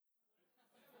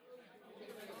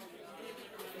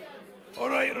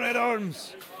right, Red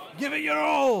Arms. Give it your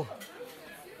all.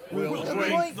 We'll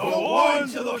drink the wine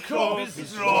till the cup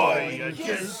is dry, and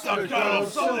kiss the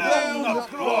girls so they'll not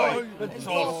cry, and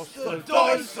toss the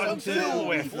dice until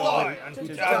we fly, and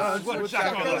dance with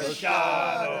Jack of the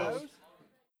Shadows.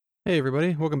 Hey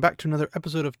everybody, welcome back to another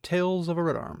episode of Tales of a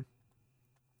Red Arm.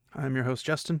 I'm your host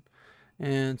Justin,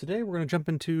 and today we're going to jump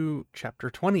into Chapter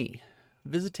 20,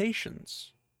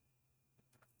 Visitations.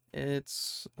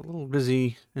 It's a little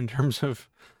busy in terms of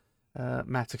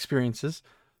Matt's experiences,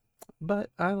 but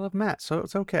I love Matt, so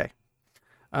it's okay.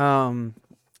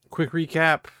 Quick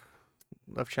recap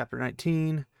of Chapter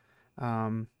 19.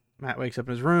 Matt wakes up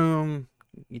in his room,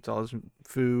 eats all his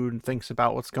food, and thinks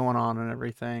about what's going on and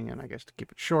everything, and I guess to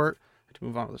keep it short, to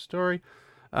move on with the story,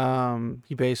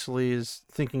 he basically is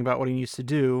thinking about what he needs to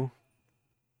do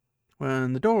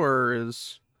when the door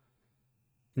is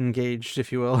engaged,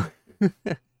 if you will.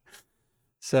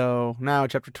 So now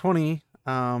Chapter 20,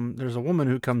 there's a woman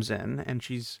who comes in, and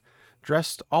she's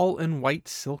dressed all in white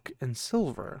silk and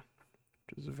silver,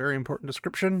 which is a very important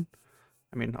description.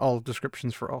 I mean, all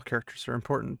descriptions for all characters are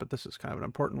important, but this is kind of an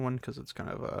important one because it's kind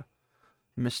of a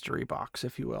mystery box,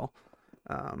 if you will.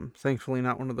 Thankfully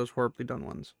not one of those horribly done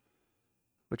ones,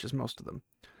 which is most of them.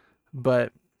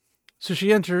 But so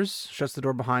she enters, shuts the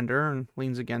door behind her, and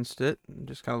leans against it, and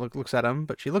just kind of looks at him.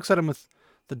 But she looks at him with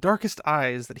the darkest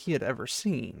eyes that he had ever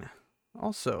seen.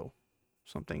 Also,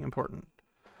 something important.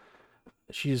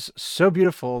 She's so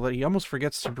beautiful that he almost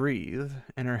forgets to breathe,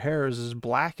 and her hair is as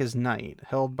black as night,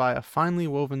 held by a finely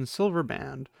woven silver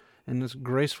band, and as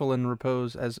graceful in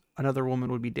repose as another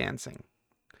woman would be dancing.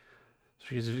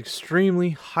 She's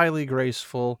extremely highly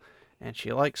graceful, and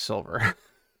she likes silver.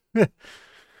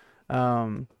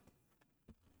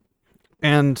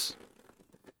 And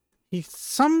he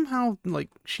somehow,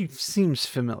 she seems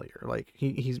familiar.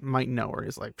 He might know her.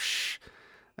 He's like, psh,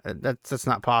 that's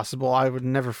not possible. I would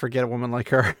never forget a woman like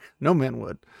her. No man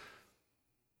would.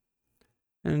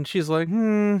 And she's like,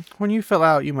 when you fell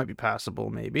out, you might be passable,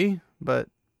 maybe. But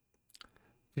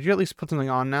did you at least put something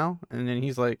on now? And then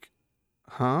he's like,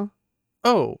 huh?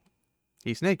 Oh,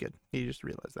 he's naked. He just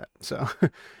realized that. So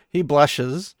he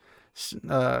blushes,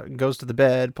 goes to the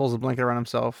bed, pulls a blanket around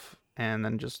himself, and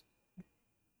then just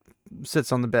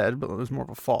sits on the bed, but it was more of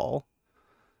a fall.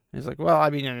 And he's like, well, I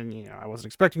mean, I wasn't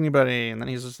expecting anybody. And then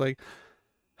he's just like,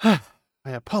 I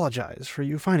apologize for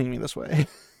you finding me this way.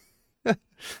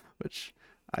 Which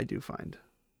I do find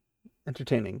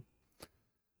entertaining.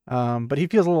 But he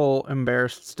feels a little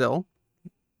embarrassed still.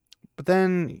 But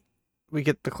then we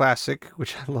get the classic,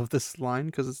 which I love this line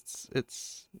because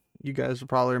it's you guys will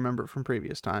probably remember it from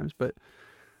previous times, but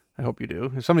I hope you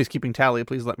do. If somebody's keeping tally,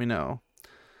 please let me know.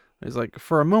 He's like,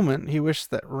 for a moment, he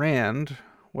wished that Rand,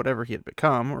 whatever he had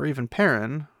become, or even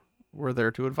Perrin, were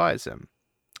there to advise him.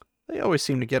 They always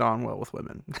seem to get on well with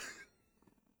women.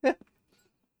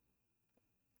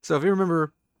 So if you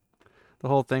remember the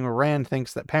whole thing where Rand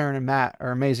thinks that Perrin and Matt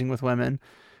are amazing with women,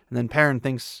 and then Perrin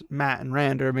thinks Matt and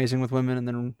Rand are amazing with women, and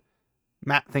then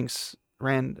Matt thinks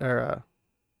Rand and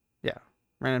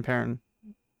Perrin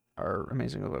are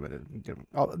amazing with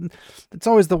women. It's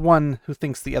always the one who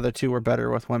thinks the other two are better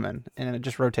with women, and it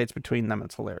just rotates between them.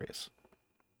 It's hilarious.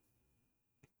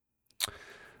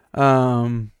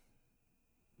 But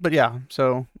yeah,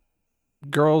 so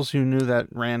girls who knew that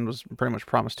Rand was pretty much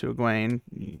promised to Egwene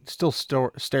still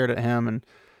stared at him, and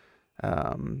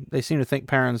they seem to think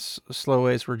Perrin's slow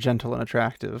ways were gentle and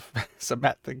attractive. So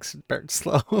Matt thinks Perrin's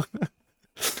slow.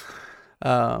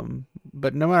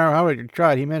 But no matter how he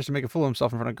tried, he managed to make a fool of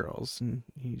himself in front of girls, and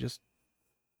he just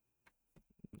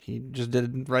did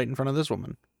it right in front of this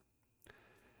woman.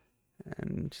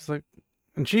 And she's like,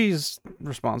 and she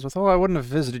responds with, "Oh, I wouldn't have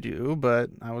visited you, but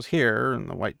I was here in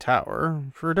the White Tower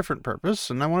for a different purpose,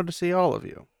 and I wanted to see all of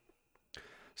you."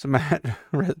 So Matt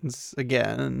rins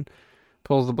again and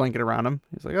pulls the blanket around him.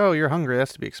 He's like, "Oh, you're hungry.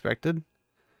 That's to be expected.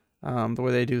 The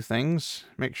way they do things,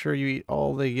 make sure you eat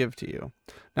all they give to you."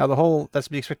 Now, the whole "that's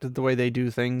to be expected the way they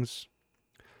do things,"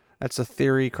 that's a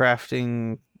theory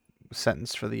crafting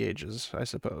sentence for the ages, I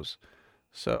suppose.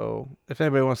 So if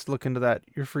anybody wants to look into that,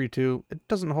 you're free to. It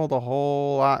doesn't hold a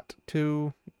whole lot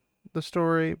to the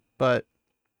story, but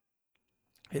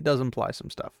it does imply some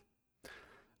stuff.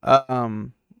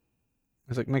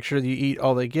 It's like, make sure that you eat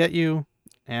all they get you,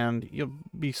 and you'll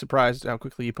be surprised how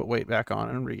quickly you put weight back on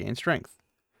and regain strength.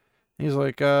 He's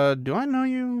like, do I know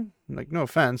you? I'm like, no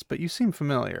offense, but you seem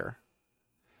familiar.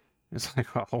 It's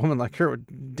like, well, a woman like her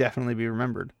would definitely be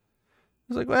remembered.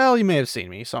 He's like, well, you may have seen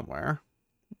me somewhere.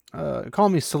 Call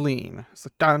me Celine. It's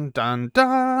like, dun, dun,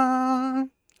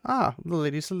 dun. Ah, the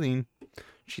lady Celine.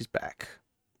 She's back.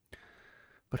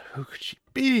 But who could she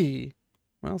be?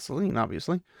 Well, Selene,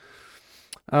 obviously.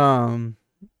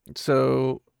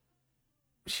 So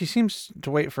she seems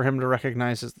to wait for him to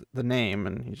recognize the name,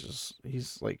 and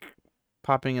he's like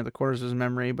popping at the corners of his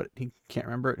memory, but he can't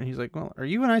remember it. And he's like, well, are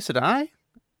you an Aes Sedai?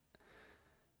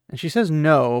 And she says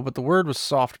no, but the word was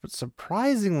soft but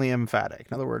surprisingly emphatic.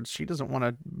 In other words, she doesn't want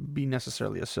to be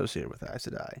necessarily associated with Aes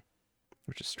Sedai,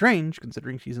 which is strange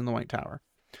considering she's in the White Tower.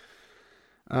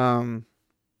 But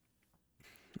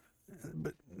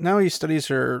now he studies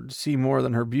her to see more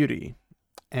than her beauty,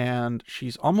 and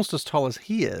she's almost as tall as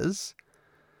he is,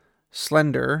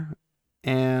 slender,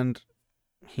 and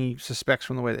he suspects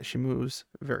from the way that she moves,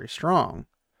 very strong.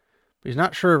 But he's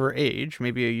not sure of her age,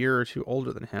 maybe a year or two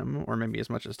older than him, or maybe as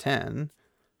much as 10.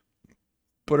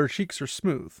 But her cheeks are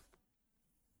smooth.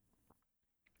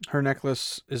 Her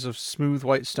necklace is of smooth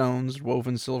white stones,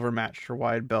 woven silver matched her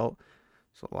wide belt.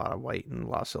 So a lot of white and a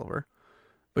lot of silver.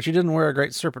 But she didn't wear a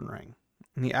great serpent ring.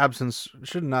 And the absence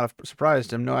should not have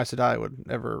surprised him. No Aes Sedai would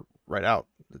ever write out,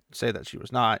 say that she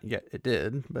was not, yet it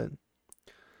did. But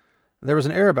there was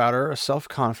an air about her, a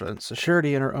self-confidence, a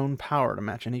surety in her own power to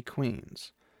match any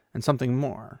queen's. And something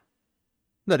more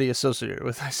that he associated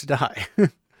with Aes Sedai.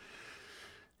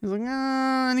 He's like,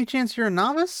 any chance you're a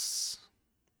novice?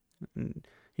 And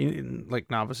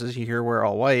like novices, you hear wear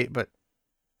all white, but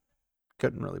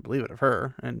couldn't really believe it of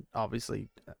her. And obviously,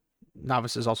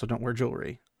 novices also don't wear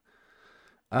jewelry.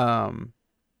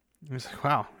 He's like,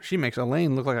 wow, she makes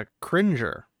Elaine look like a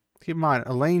cringer. Keep in mind,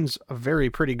 Elaine's a very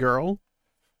pretty girl.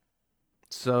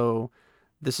 So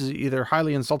this is either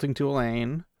highly insulting to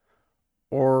Elaine,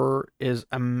 or is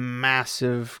a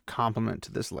massive compliment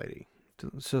to this lady,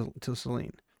 to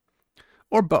Selene,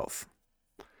 or both.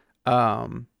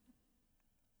 Unfortunately,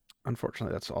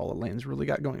 that's all Elaine's really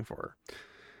got going for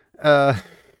her.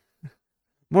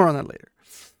 More on that later,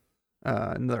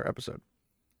 another episode.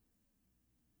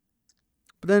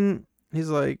 But then he's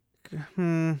like,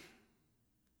 why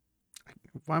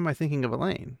am I thinking of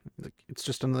Elaine? Like, it's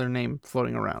just another name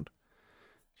floating around.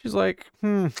 She's like,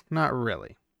 not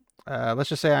really. Let's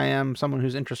just say I am someone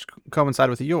whose interests coincide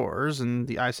with yours, and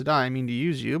the Aes Sedai mean to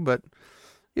use you, but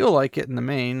you'll like it in the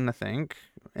main, I think,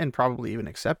 and probably even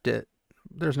accept it.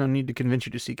 There's no need to convince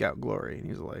you to seek out glory. And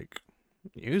he's like,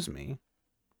 use me? And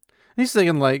he's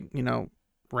thinking, like,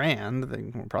 Rand.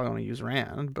 They probably want to use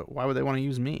Rand, but why would they want to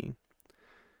use me?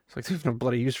 It's like, there's no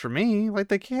bloody use for me. Like,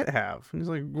 they can't have. And he's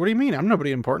like, what do you mean? I'm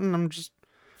nobody important.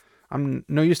 I'm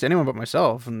no use to anyone but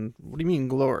myself. And what do you mean,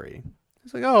 glory?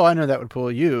 He's like, oh, I know that would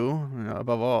pull you,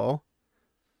 above all.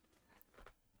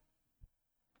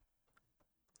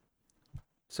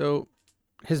 So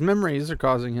his memories are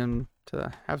causing him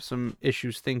to have some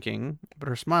issues thinking, but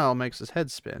her smile makes his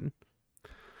head spin.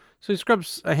 So he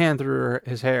scrubs a hand through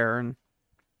his hair, and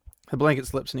the blanket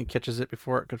slips, and he catches it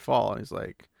before it could fall. And he's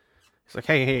like,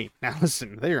 hey, now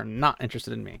listen, they are not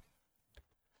interested in me. And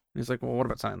he's like, well, what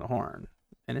about sounding the horn?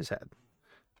 In his head.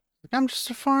 Like, I'm just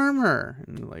a farmer.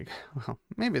 And like, well,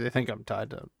 maybe they think I'm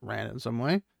tied to Rand in some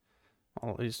way.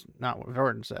 Well, at least not what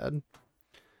Varen said.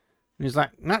 And he's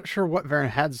like, not sure what Varen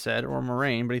had said or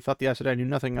Moraine, but he thought the Aes Sedai knew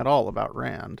nothing at all about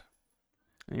Rand.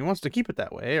 And he wants to keep it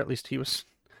that way, or at least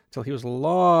till he was a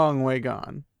long way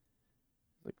gone.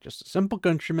 Like, just a simple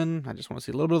countryman. I just want to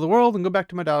see a little bit of the world and go back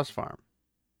to my Dallas farm.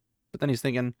 But then he's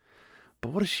thinking,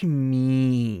 but what does she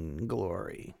mean,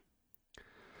 glory?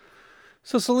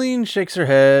 So Selene shakes her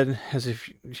head as if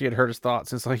she had heard his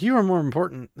thoughts. It's like, you are more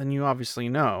important than you obviously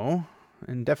know,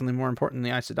 and definitely more important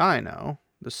than the Aes Sedai know.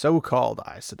 The so-called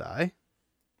Aes Sedai.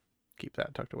 Keep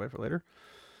that tucked away for later.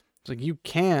 It's like, you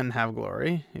can have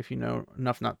glory if you know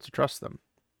enough not to trust them.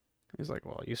 He's like,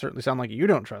 well, you certainly sound like you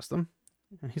don't trust them.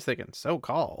 And he's thinking,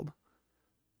 so-called?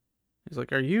 He's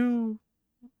like, are you?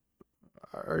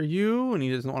 And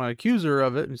he doesn't want to accuse her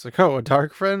of it. And he's like, oh, a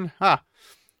dark friend? Ha!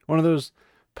 One of those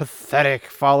pathetic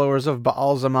followers of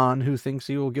Baal-Zaman who thinks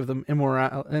he will give them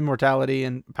immortality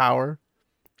and power.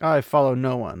 I follow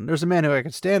no one. There's a man who I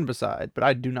can stand beside, but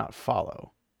I do not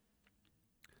follow.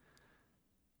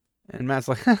 And Matt's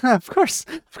like, of course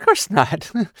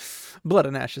not. Blood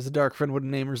and Ashes, a dark friend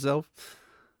wouldn't name herself.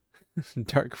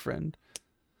 Dark friend.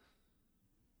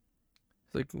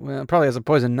 It's like, well, probably has a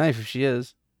poison knife if she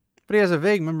is. But he has a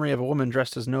vague memory of a woman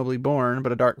dressed as nobly born,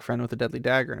 but a dark friend with a deadly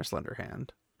dagger in a slender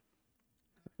hand.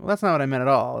 Well, that's not what I meant at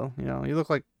all. You look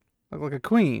like a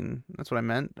queen. That's what I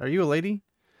meant. Are you a lady?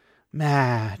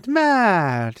 Matt,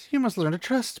 you must learn to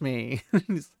trust me.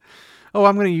 Oh,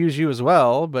 I'm going to use you as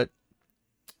well, but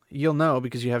you'll know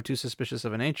because you have too suspicious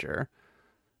of a nature,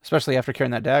 especially after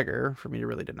carrying that dagger, for me to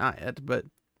really deny it. But,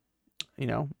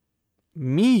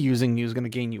 me using you is going to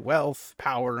gain you wealth,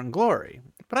 power, and glory,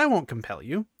 but I won't compel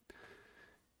you.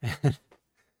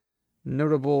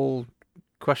 notable,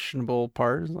 questionable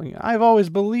part is like, I've always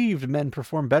believed men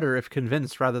perform better if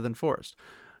convinced rather than forced.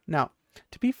 Now,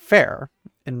 to be fair,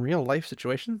 in real life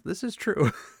situations, this is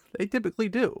true. They typically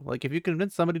do. Like, if you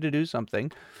convince somebody to do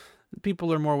something,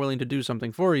 people are more willing to do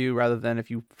something for you rather than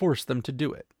if you force them to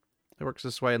do it. It works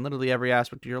this way in literally every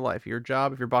aspect of your life. Your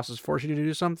job, if your bosses force you to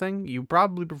do something, you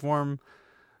probably perform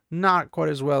not quite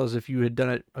as well as if you had done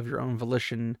it of your own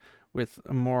volition with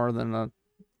more than a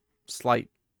slight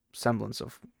semblance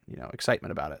of,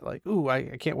 excitement about it. Like, ooh,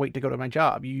 I can't wait to go to my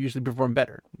job. You usually perform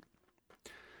better.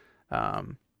 I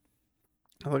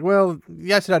was like, well,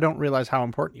 yes, I don't realize how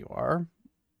important you are.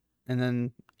 And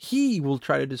then he will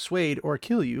try to dissuade or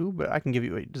kill you, but I can give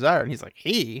you what you desire. And he's like,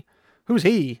 he? Who's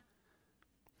he?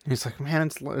 And he's like, man,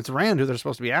 it's Rand who they're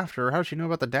supposed to be after. How does she know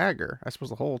about the dagger? I suppose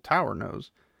the whole tower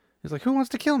knows. He's like, who wants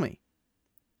to kill me?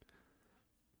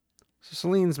 So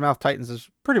Celine's mouth tightens as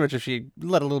pretty much if she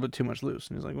let a little bit too much loose.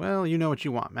 And he's like, well, you know what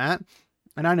you want, Matt.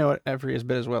 And I know it every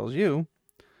bit as well as you.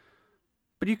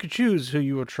 But you could choose who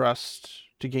you will trust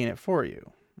to gain it for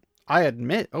you. I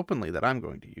admit openly that I'm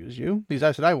going to use you. These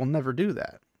Aes Sedai will never do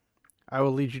that. I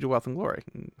will lead you to wealth and glory.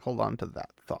 And hold on to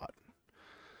that thought.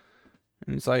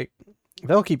 And he's like,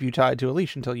 they'll keep you tied to a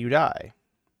leash until you die.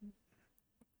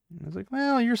 And I was like,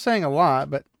 well, you're saying a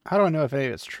lot, but how do I know if any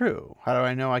of it's true? How do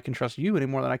I know I can trust you any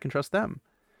more than I can trust them?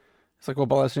 It's like, well,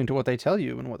 by listening to what they tell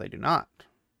you and what they do not.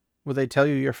 Would they tell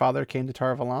you your father came to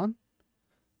Tar Valon?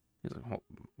 He's like, well,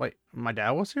 wait, my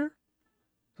dad was here?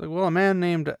 It's like, well, a man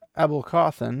named Abul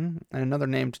Cawthan and another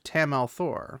named Tam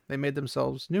Al'Thor. They made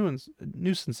themselves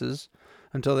nuisances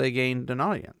until they gained an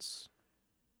audience.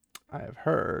 I have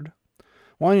heard,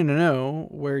 wanting to know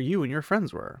where you and your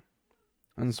friends were.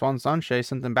 And Swan Sanche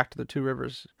sent them back to the Two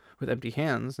Rivers with empty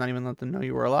hands, not even let them know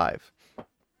you were alive.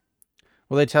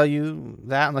 Will they tell you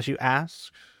that unless you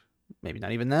ask? Maybe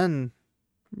not even then,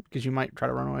 because you might try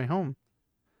to run away home.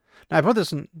 Now, I put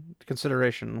this in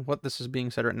consideration, what this is being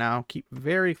said right now. Keep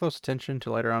very close attention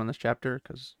to later on in this chapter,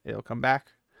 because it'll come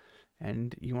back,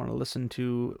 and you want to listen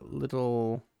to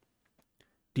little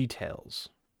details.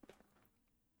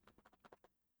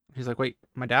 He's like, wait,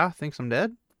 my dad thinks I'm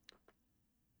dead?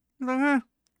 He's like,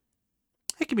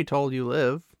 it can be told you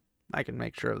live. I can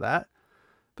make sure of that.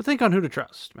 But think on who to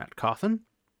trust, Matt Cawthan.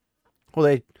 Will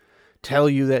they tell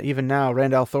you that even now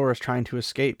Rand al'Thor is trying to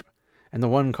escape, and the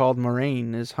one called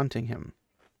Moraine is hunting him?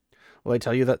 Will they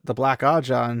tell you that the Black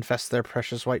Aja infest their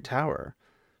precious White Tower?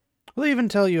 Will they even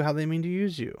tell you how they mean to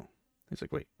use you? He's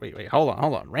like, wait, hold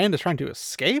on. Rand is trying to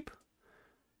escape?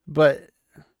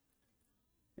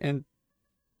 And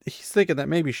he's thinking that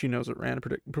maybe she knows that Rand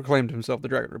proclaimed himself the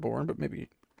Dragon Reborn, but maybe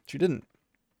she didn't.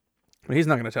 But he's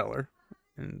not going to tell her.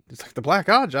 And it's like, the Black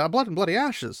Aja, blood and bloody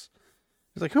ashes.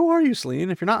 He's like, who are you, Selene?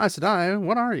 If you're not Aes Sedai,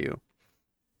 what are you?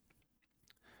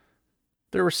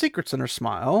 There were secrets in her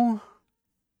smile.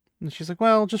 And she's like,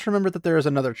 well, just remember that there is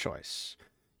another choice.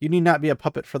 You need not be a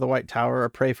puppet for the White Tower or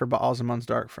prey for Ba'alzamon's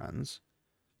dark friends.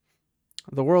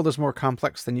 The world is more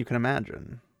complex than you can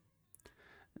imagine.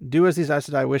 Do as these Aes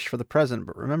Sedai wish for the present,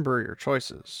 but remember your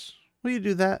choices. Will you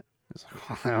do that? He's like,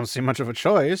 well, I don't see much of a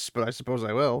choice, but I suppose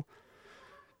I will.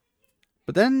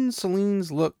 But then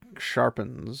Celine's look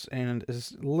sharpens and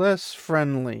is less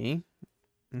friendly.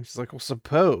 And she's like, well,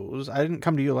 suppose I didn't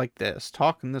come to you like this,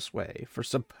 talk in this way. For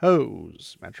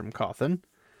suppose, Matrim Cawthan.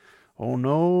 Oh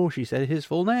no, she said his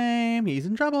full name. He's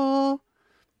in trouble.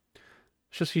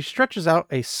 So she stretches out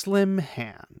a slim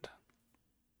hand.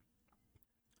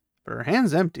 But her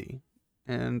hand's empty.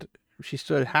 And she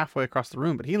stood halfway across the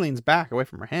room, but he leans back away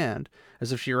from her hand,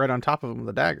 as if she were right on top of him with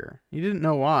a dagger. He didn't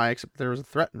know why, except there was a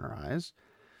threat in her eyes.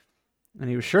 And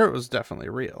he was sure it was definitely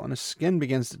real, and his skin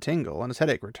begins to tingle, and his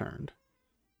headache returned.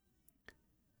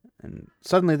 And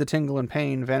suddenly the tingle and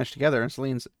pain vanished together, and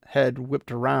Celine's head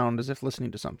whipped around as if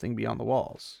listening to something beyond the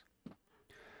walls.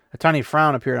 A tiny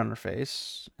frown appeared on her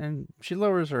face, and she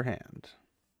lowers her hand.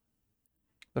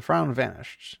 The frown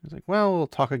vanished. He's like, well, we'll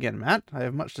talk again, Matt. I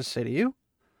have much to say to you.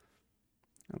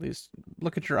 At least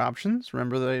look at your options.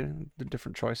 Remember the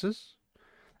different choices.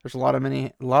 There's a lot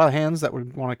of hands that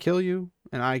would want to kill you,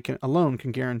 and I alone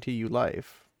can guarantee you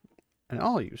life and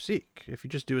all you seek if you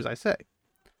just do as I say.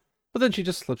 But then she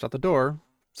just slips out the door,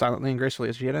 silently and gracefully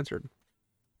as she had entered.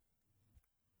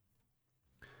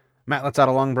 Matt lets out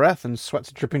a long breath and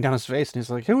sweat's dripping down his face, and he's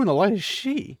like, who in the light is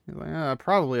she? He's like,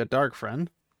 probably a dark friend.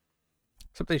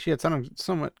 Except that she had sounded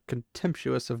somewhat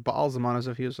contemptuous of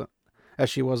Ba'alzamon as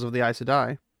she was of the Aes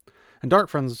Sedai. And dark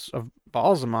friends of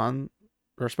Ba'alzamon,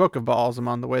 or spoke of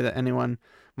Ba'alzamon the way that anyone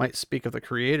might speak of the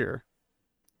Creator.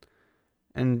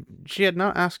 And she had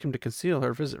not asked him to conceal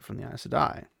her visit from the Aes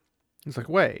Sedai. He's like,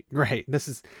 wait, great.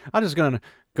 I'm just going to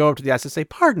go up to the Aes Sedai, say,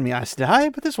 pardon me, Aes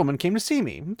Sedai, but this woman came to see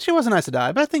me. She wasn't Aes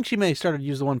Sedai, but I think she may have started to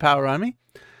use the one power on me.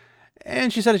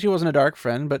 And she said she wasn't a dark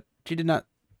friend, but she did not,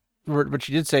 but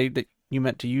she did say that you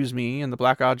meant to use me and the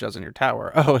Black Oddjaws in your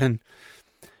tower. Oh, and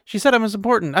she said I was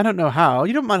important. I don't know how.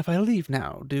 You don't mind if I leave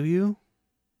now, do you?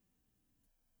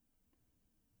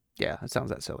 Yeah, that sounds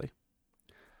that silly.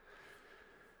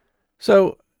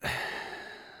 So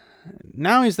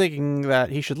now he's thinking that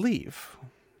he should leave.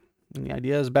 And the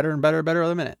idea is better and better by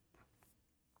the minute.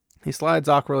 He slides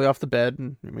awkwardly off the bed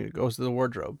and goes to the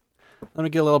wardrobe. Let me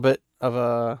get a little bit of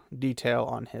a detail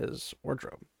on his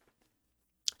wardrobe.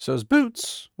 So his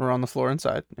boots were on the floor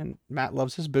inside, and Matt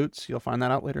loves his boots. You'll find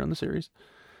that out later in the series.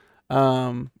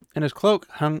 And his cloak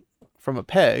hung from a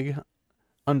peg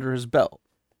under his belt,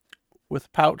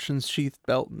 with pouch and sheathed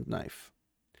belt and knife.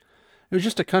 It was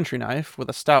just a country knife with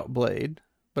a stout blade,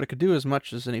 but it could do as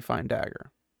much as any fine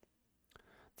dagger.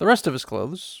 The rest of his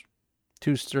clothes,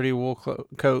 2 sturdy wool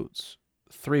coats,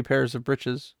 3 pairs of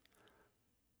breeches,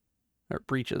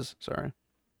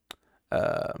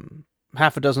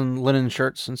 half a dozen linen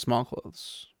shirts and small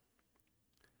clothes.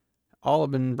 All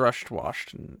have been brushed,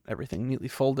 washed, and everything neatly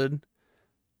folded.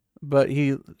 But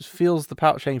he feels the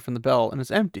pouch hanging from the belt, and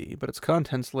it's empty, but its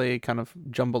contents lay kind of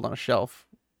jumbled on a shelf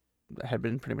that had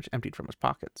been pretty much emptied from his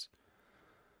pockets.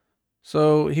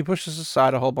 So he pushes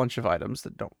aside a whole bunch of items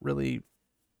that don't really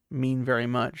mean very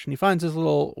much, and he finds his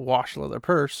little wash leather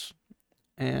purse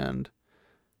and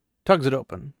tugs it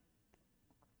open.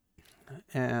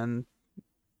 And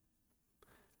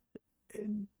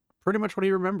pretty much what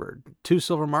he remembered. 2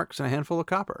 silver marks and a handful of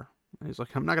copper. And he's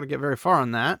like, I'm not going to get very far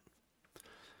on that.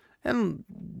 And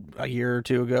a year or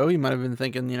 2 ago, he might have been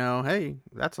thinking, hey,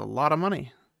 that's a lot of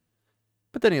money.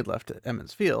 But then he had left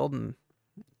Emond's Field, and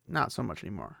not so much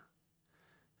anymore.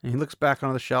 And he looks back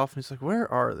onto the shelf, and he's like,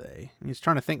 where are they? And he's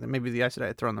trying to think that maybe the Aes Sedai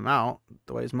had thrown them out,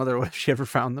 the way his mother would if she ever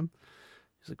found them.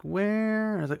 He's like,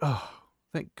 where? And I was like, oh,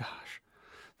 thank gosh.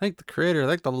 Thank the creator,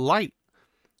 thank the light.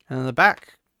 And in the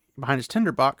back, behind his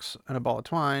tinderbox and a ball of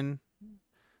twine,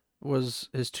 was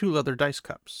his 2 leather dice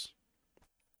cups.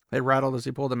 They rattled as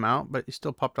he pulled them out, but he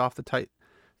still popped off the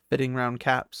tight-fitting round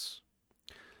caps.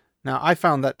 Now, I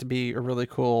found that to be a really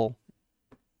cool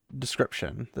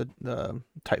description, the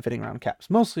tight-fitting round caps,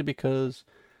 mostly because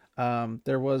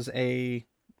there was a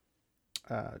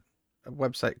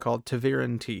website called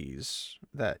Taviran Tees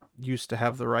that used to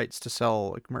have the rights to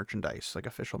sell like merchandise, like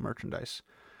official merchandise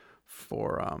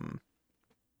for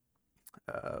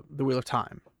the Wheel of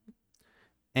Time.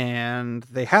 And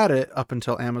they had it up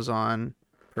until Amazon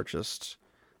purchased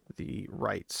the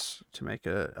rights to make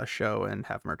a show and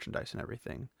have merchandise and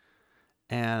everything.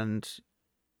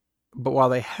 But while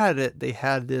they had it, they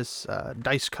had this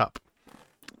dice cup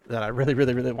that I really,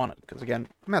 really, really wanted. Because again,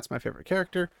 Matt's my favorite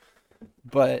character.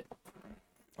 But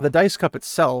the dice cup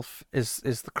itself is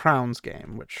the Crowns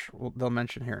game, which they'll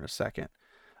mention here in a second.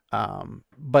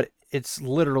 But it's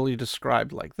literally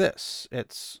described like this.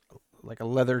 It's like a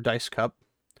leather dice cup,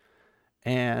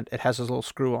 and it has this little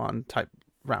screw-on type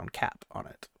round cap on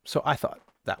it. So I thought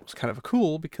that was kind of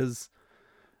cool because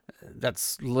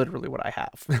that's literally what I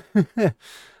have.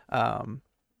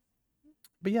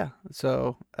 But yeah,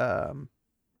 so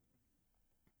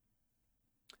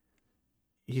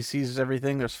he sees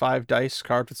everything. There's 5 dice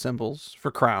carved with symbols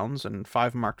for crowns and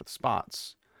 5 marked with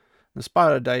spots. The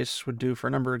spotted dice would do for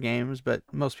a number of games, but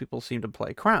most people seem to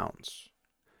play crowns.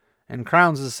 And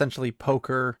crowns is essentially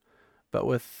poker, but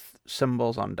with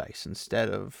symbols on dice instead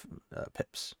of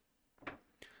pips.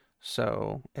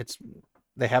 So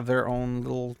they have their own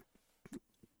little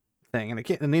thing, and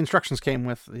the instructions came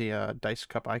with the dice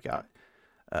cup I got,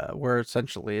 where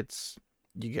essentially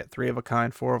you get 3 of a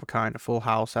kind, 4 of a kind, a full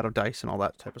house out of dice, and all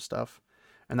that type of stuff,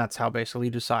 and that's how basically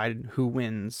you decide who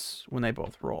wins when they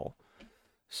both roll.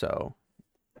 So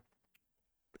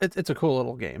it's a cool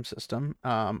little game system.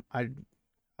 I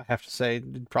have to say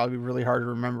it'd probably be really hard to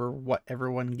remember what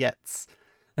everyone gets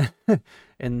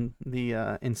in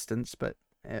the instance, but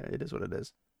it is what it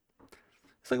is.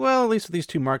 It's like, well, at least with these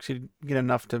 2 marks, you'd get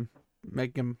enough to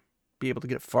make him be able to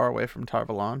get far away from Tar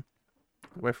Valon,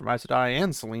 away from Aes Sedai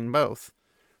and Selene both.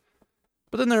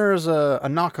 But then there's a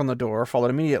knock on the door, followed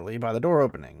immediately by the door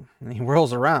opening. And he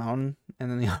whirls around, and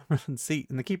then the Amaryllis seat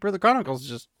and the Keeper of the Chronicles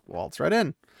just waltz right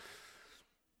in.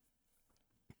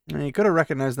 And he could have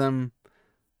recognized them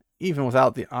even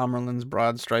without the Amaryllis'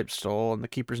 broad striped stole and the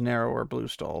Keeper's narrower blue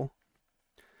stole.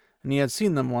 And he had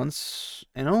seen them once,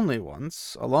 and only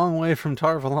once, a long way from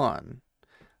Tar Valon.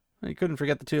 He couldn't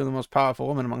forget the 2 of the most powerful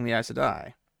women among the Aes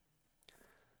Sedai.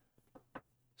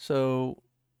 So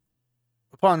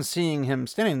Upon seeing him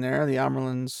standing there, the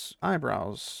Amerlin's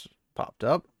eyebrows popped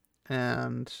up,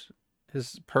 and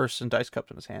his purse and dice cups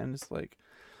in his hand is like,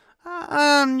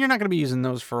 you're not going to be using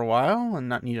those for a while and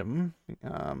not need them.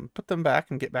 Put them back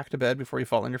and get back to bed before you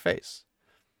fall on your face.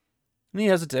 And he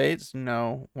hesitates,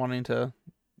 wanting to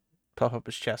puff up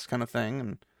his chest kind of thing.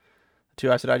 And the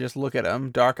two Aes Sedai just look at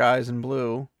him, dark eyes and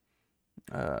blue,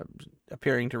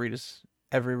 appearing to read his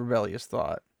every rebellious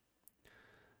thought.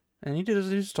 And he did as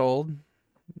he was told,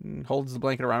 holds the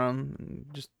blanket around him, and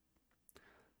just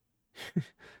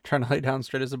trying to lay down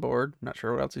straight as a board. Not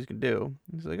sure what else he's going to do.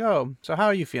 He's like, oh, so how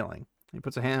are you feeling? He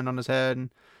puts a hand on his head,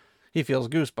 and he feels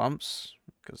goosebumps,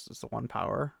 because it's the one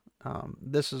power.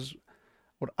 This is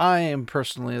what I am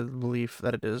personally of the belief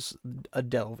that it is a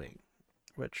delving,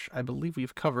 which I believe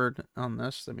we've covered on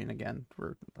this. I mean, again,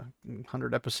 we're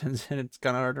 100 episodes in. It's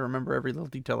kind of hard to remember every little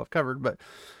detail I've covered, but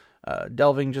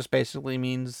delving just basically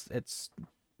means it's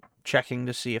checking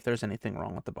to see if there's anything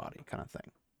wrong with the body, kind of thing.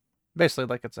 Basically,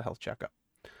 like it's a health checkup.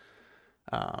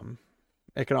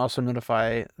 It can also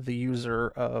notify the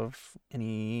user of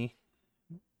any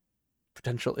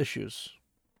potential issues.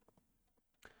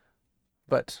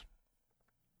 But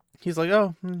he's like,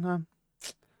 oh,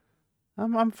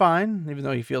 I'm fine, even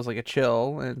though he feels like a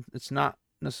chill, and it's not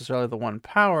necessarily the one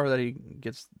power that he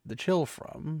gets the chill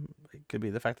from. It could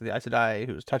be the fact that the Aes Sedai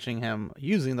who's touching him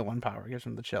using the one power gives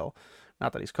him the chill,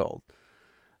 not that he's cold.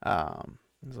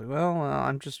 He's like, well,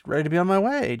 I'm just ready to be on my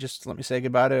way. Just let me say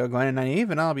goodbye to Gwen and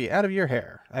Nynaeve, and I'll be out of your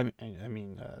hair.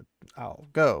 I'll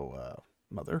go,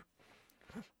 Mother.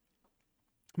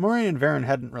 Moiraine and Varen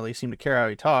hadn't really seemed to care how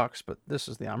he talks, but this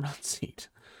is the Amyrlin seat.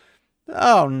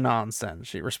 Oh, nonsense,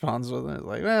 she responds with it.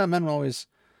 Like, well, men always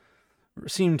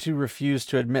seem to refuse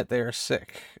to admit they are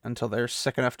sick until they're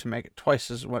sick enough to make it twice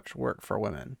as much work for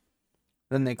women.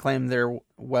 Then they claim they're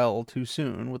well too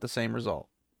soon with the same result.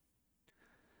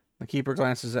 The keeper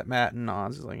glances at Matt and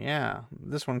nods. He's like, yeah,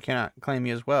 this one cannot claim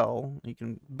me as well. He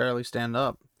can barely stand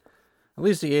up. At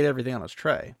least he ate everything on his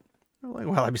tray. Like,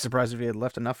 well, I'd be surprised if he had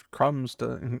left enough crumbs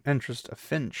to interest a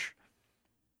finch.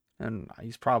 And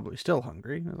he's probably still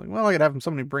hungry. He's like, well, I could have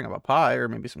somebody bring up a pie or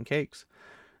maybe some cakes.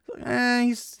 He's like,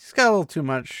 he's got a little too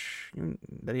much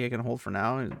that he can hold for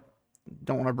now. I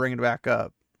don't want to bring it back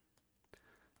up.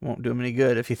 Won't do him any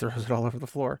good if he throws it all over the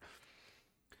floor.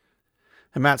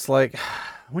 And Matt's like,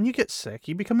 when you get sick,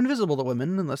 you become invisible to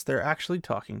women unless they're actually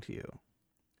talking to you.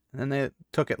 And then they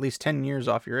took at least 10 years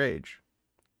off your age.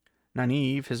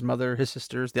 Nynaeve, his mother, his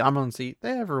sisters, the Amyrlin seat,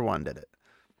 everyone did it.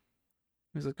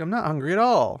 He's like, I'm not hungry at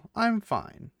all. I'm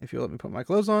fine. If you let me put my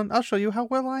clothes on, I'll show you how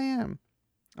well I am.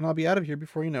 And I'll be out of here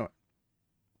before you know it.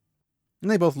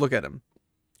 And they both look at him.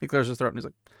 He clears his throat and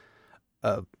he's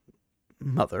like,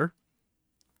 Mother.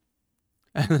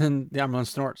 And then the Amyrlin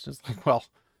snorts. It's like, well,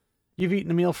 you've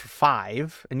eaten a meal for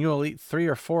 5, and you'll eat 3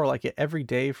 or 4 like it every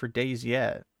day for days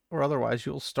yet, or otherwise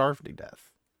you'll starve to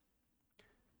death.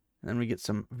 And then we get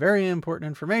some very important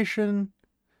information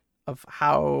of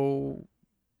how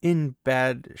in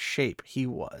bad shape he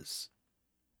was.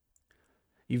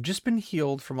 You've just been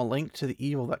healed from a link to the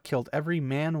evil that killed every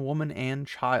man, woman, and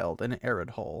child in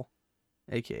Eredhol,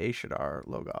 aka Shadar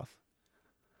Logoth.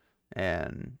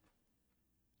 And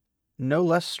no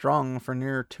less strong for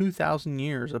near 2,000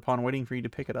 years upon waiting for you to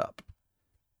pick it up.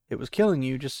 It was killing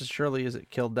you just as surely as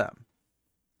it killed them.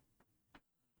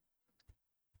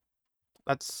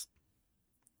 That's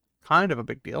kind of a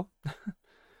big deal.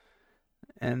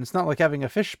 And it's not like having a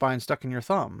fish spine stuck in your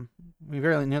thumb.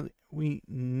 We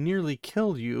nearly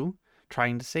killed you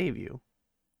trying to save you.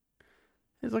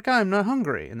 He's like, I'm not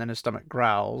hungry. And then his stomach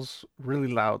growls really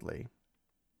loudly.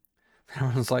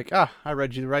 Everyone's like, I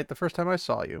read you right the first time I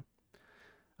saw you.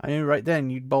 I knew right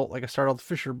then you'd bolt like a startled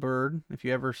fisher bird if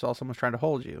you ever saw someone trying to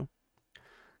hold you.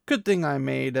 Good thing I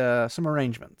made some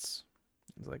arrangements.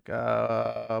 He's like,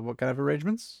 what kind of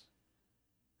arrangements?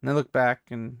 And they look back,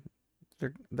 and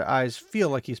their eyes feel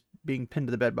like he's being pinned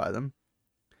to the bed by them.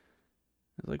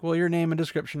 He's like, well, your name and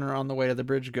description are on the way to the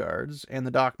bridge guards and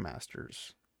the dock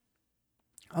masters.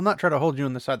 I'll not try to hold you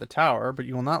inside the tower, but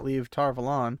you will not leave Tar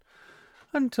Valon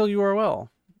until you are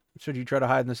well. Should you try to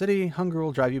hide in the city, hunger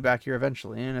will drive you back here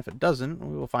eventually, and if it doesn't,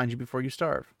 we will find you before you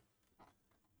starve.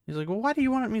 He's like, well, why do you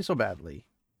want me so badly?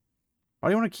 Why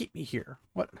do you want to keep me here?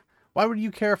 Why would you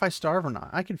care if I starve or not?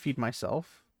 I can feed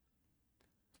myself.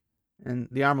 And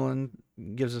the Amyrlin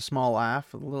gives a small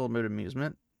laugh with a little bit of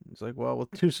amusement. He's like, well,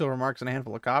 with 2 silver marks and a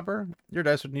handful of copper, your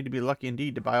dice would need to be lucky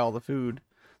indeed to buy all the food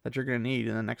that you're going to need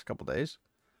in the next couple days.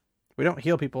 We don't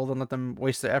heal people, then let them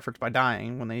waste their efforts by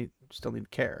dying when they still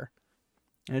need care.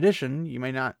 In addition, you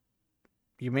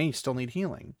may still need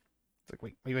healing. It's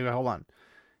like, wait, hold on.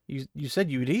 You said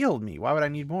you'd healed me. Why would I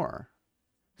need more?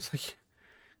 It's like,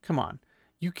 come on.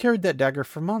 You carried that dagger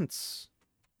for months.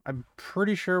 I'm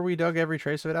pretty sure we dug every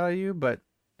trace of it out of you, but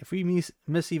if we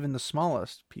miss even the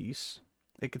smallest piece,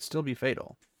 it could still be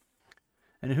fatal.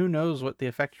 And who knows what the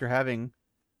effect you're having,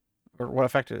 or what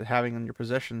effect it's having on your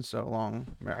possession so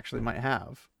long actually might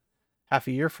have. Half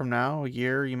a year from now, a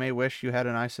year, you may wish you had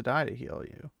an Aes Sedai to heal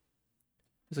you.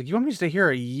 He's like, you want me to stay here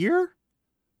a year?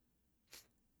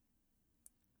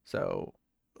 So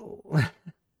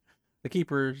the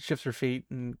keeper shifts her feet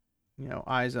and,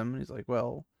 eyes him. And he's like,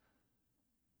 well,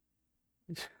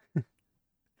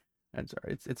 I'm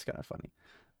sorry, it's kind of funny.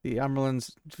 The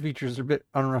Amyrlin's features are a bit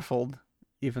unruffled,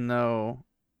 even though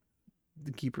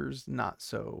the keeper's not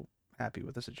so happy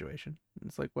with the situation. And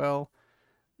it's like, well,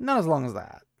 not as long as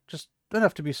that. Just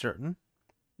enough to be certain.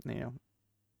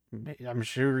 I'm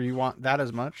sure you want that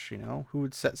as much. Who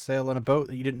would set sail in a boat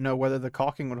that you didn't know whether the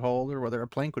caulking would hold or whether a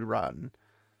plank would run?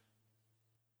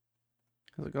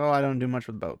 I was like, oh, I don't do much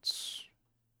with boats.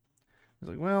 He's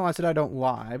like, well, I said I don't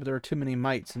lie, but there are too many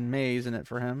mites and mays in it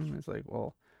for him. It's like,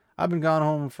 well, I've been gone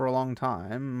home for a long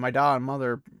time. My dad and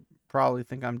mother probably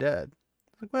think I'm dead.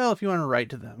 It's like, well, if you want to write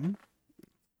to them,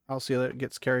 I'll see that it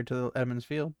gets carried to the Edmund's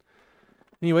Field.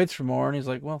 And he waits for more, and he's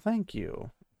like, well, thank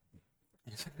you.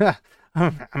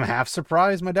 I'm half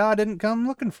surprised my dad didn't come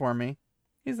looking for me.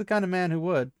 He's the kind of man who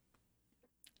would.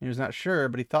 He was not sure,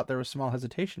 but he thought there was small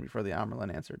hesitation before the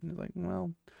Amyrlin answered. And he's like,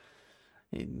 well,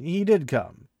 he did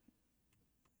come.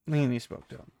 And he spoke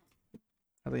to him.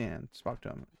 Leanne spoke to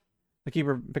him. The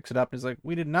keeper picks it up and is like,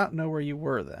 we did not know where you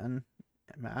were then,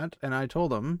 Matt, and I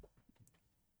told him,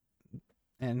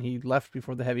 and he left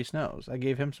before the heavy snows. I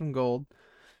gave him some gold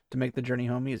to make the journey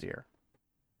home easier.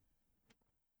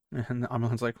 And the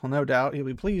Amyrlin's like, well, no doubt he'll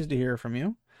be pleased to hear from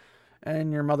you,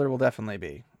 and your mother will definitely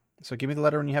be. So give me the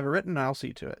letter when you have it written, and I'll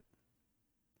see to it.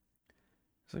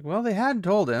 It's like, well, they had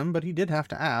told him, but he did have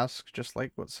to ask, just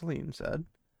like what Celine said.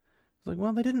 It's like,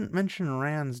 well, they didn't mention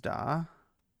Ransda.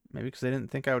 Maybe because they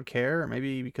didn't think I would care, or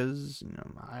maybe because,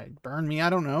 I'd burn me, I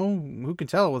don't know. Who can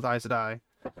tell with Aes Sedai?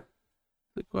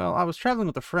 Like, well, I was traveling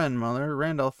with a friend, Mother,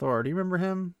 Randall Thor. Do you remember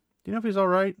him? Do you know if he's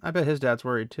alright? I bet his dad's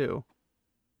worried, too.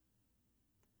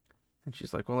 And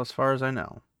she's like, well, as far as I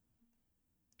know.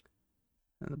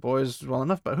 And the boy's well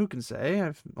enough, but who can say?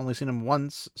 I've only seen him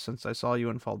once since I saw you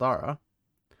in Faldara.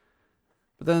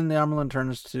 But then the Amyrlin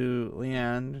turns to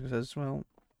Leanne and says, well,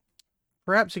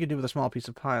 perhaps he could do with a small piece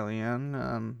of pie, Leanne,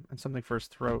 and something for his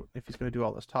throat if he's going to do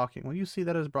all this talking. Will you see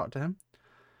that is brought to him?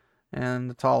 And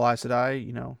the tall Aes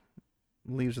Sedai,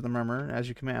 leaves with a murmur, as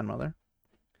you command, Mother.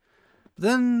 But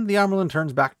then the Amyrlin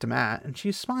turns back to Matt, and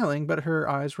she's smiling, but her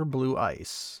eyes were blue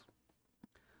ice.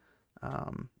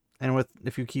 And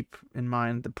if you keep in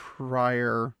mind the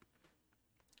prior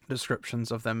descriptions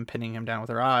of them pinning him down with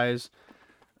their eyes,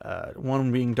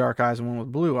 one being dark eyes and one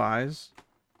with blue eyes,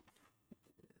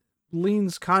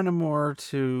 leans kind of more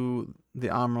to the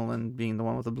Amyrlin being the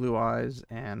one with the blue eyes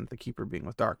and the keeper being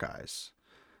with dark eyes.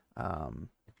 I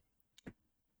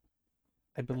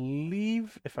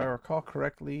believe, if I recall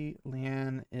correctly,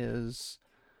 Leanne is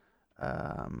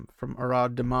from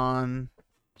Arad Daman,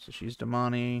 so she's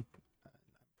Damani.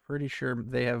 Pretty sure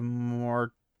they have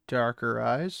more darker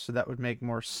eyes, so that would make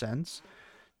more sense.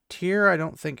 Tyr, I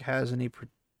don't think, has any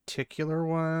particular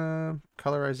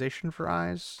colorization for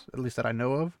eyes, at least that I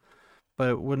know of, but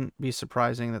it wouldn't be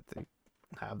surprising that they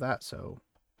have that, so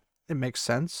it makes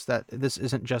sense that this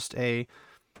isn't just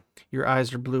your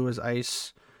eyes are blue as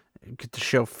ice to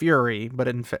show fury, but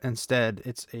instead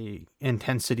it's a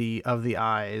intensity of the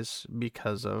eyes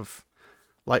because of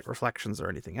light reflections or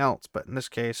anything else. But in this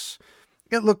case,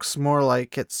 it looks more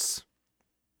like it's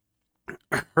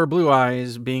her blue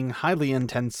eyes being highly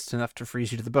intense enough to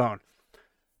freeze you to the bone.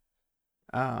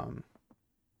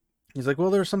 He's like,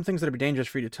 well, there are some things that would be dangerous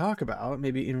for you to talk about,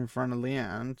 maybe even in front of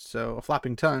Leanne. So a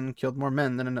flapping tongue killed more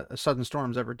men than a sudden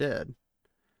storms ever did.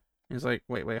 He's like,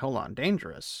 wait, hold on,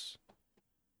 dangerous?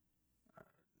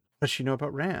 What does she know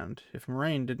about Rand? If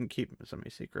Moraine didn't keep so many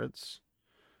secrets,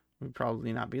 we'd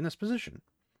probably not be in this position.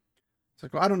 It's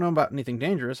like, well, I don't know about anything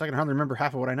dangerous. I can hardly remember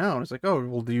half of what I know. And it's like, oh,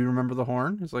 well, do you remember the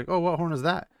horn? He's like, oh, what horn is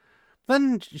that?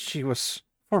 Then she was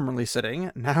formerly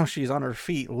sitting. Now she's on her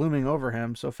feet, looming over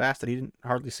him so fast that he didn't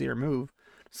hardly see her move.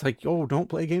 It's like, oh, don't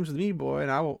play games with me, boy, and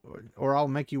I'll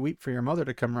make you weep for your mother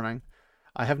to come running.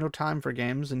 I have no time for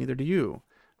games, and neither do you.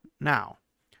 Now,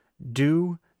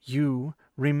 do you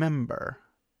remember?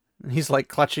 And he's like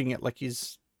clutching it like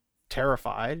he's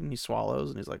terrified, and he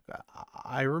swallows, and he's like,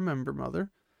 I remember,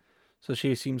 Mother. So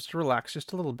she seems to relax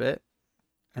just a little bit,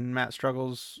 and Matt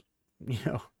struggles,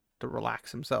 to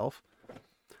relax himself.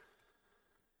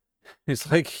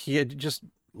 He's like, he had just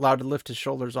allowed to lift his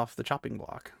shoulders off the chopping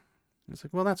block. He's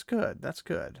like, well, that's good. That's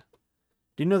good.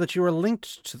 Do you know that you are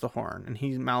linked to the horn? And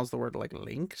he mouths the word like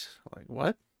linked. Like,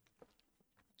 what?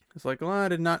 He's like, well, I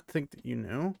did not think that you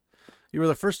knew. You were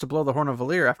the first to blow the horn of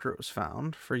Valir after it was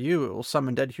found. For you, it will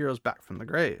summon dead heroes back from the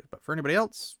grave. But for anybody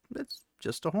else, it's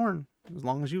just a horn, as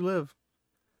long as you live.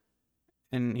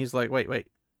 And he's like, wait.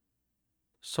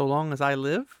 So long as I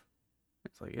live?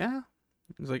 It's like, yeah.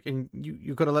 He's like, and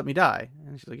you could have let me die.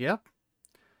 And she's like, yep.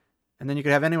 And then you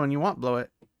could have anyone you want blow it,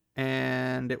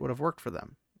 and it would have worked for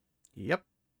them. Yep.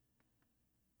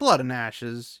 Blood and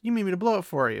ashes. You mean me to blow it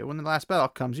for you. When the last battle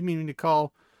comes, you mean me to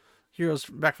call heroes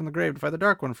back from the grave to fight the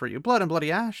Dark One for you. Blood and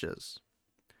bloody ashes.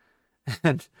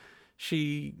 And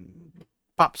she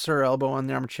pops her elbow on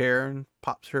the armchair and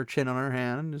pops her chin on her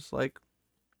hand and is like,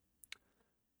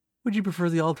 would you prefer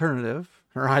the alternative?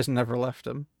 Her eyes never left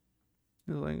him.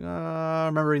 He's like,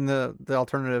 remembering the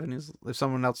alternative, and he's if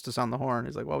someone else to sound the horn.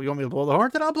 He's like, well, you want me to blow the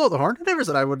horn? Then I'll blow the horn. I never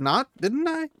said I would not, didn't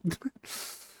I?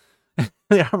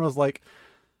 The arm was like,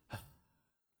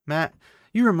 Matt,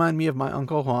 you remind me of my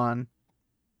Uncle Juan.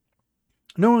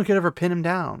 No one could ever pin him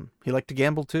down. He liked to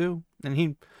gamble too, and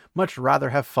he'd much rather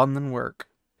have fun than work.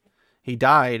 He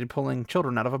died pulling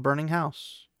children out of a burning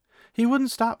house. He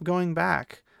wouldn't stop going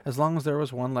back as long as there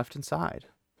was one left inside.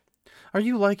 Are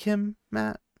you like him,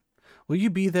 Matt? Will you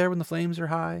be there when the flames are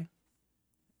high?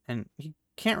 And he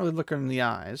can't really look her in the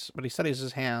eyes, but he steadies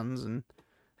his hands and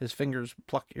his fingers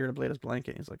pluck irritably at his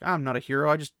blanket. He's like, I'm not a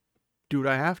hero. I just do what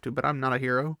I have to, but I'm not a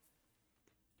hero.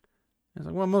 He's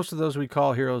like, well, most of those we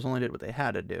call heroes only did what they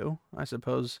had to do. I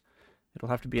suppose it'll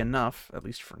have to be enough, at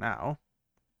least for now.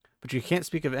 But you can't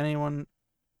speak of anyone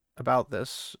about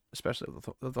this, especially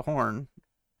with the horn.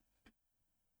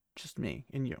 Just me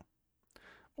and you.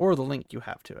 Or the link you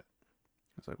have to it.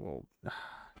 It's like, well,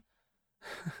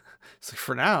 it's like,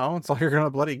 for now, it's all you're going to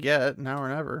bloody get, now or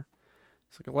never.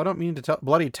 It's like, well, I don't mean to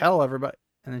bloody tell everybody.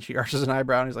 And then she arches an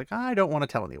eyebrow and he's like, I don't want to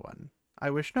tell anyone. I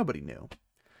wish nobody knew.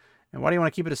 And why do you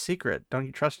want to keep it a secret? Don't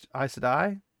you trust Aes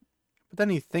Sedai? But then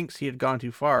he thinks he had gone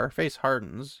too far. Her face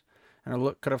hardens, and her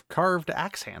look could have carved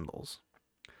axe handles.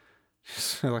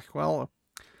 She's like, well,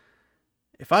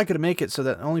 if I could make it so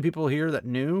that only people here that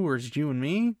knew were you and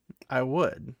me, I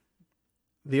would.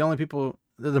 The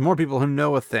more people who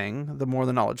know a thing, the more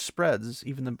the knowledge spreads,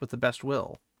 even with the best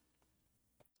will.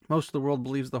 Most of the world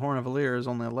believes the Horn of Valir is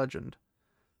only a legend.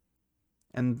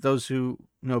 And those who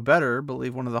know better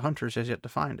believe one of the hunters has yet to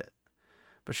find it.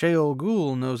 But Sheol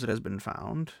Ghul knows it has been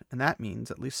found, and that means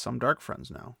at least some dark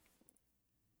friends know.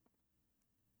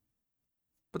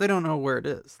 But they don't know where it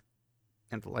is.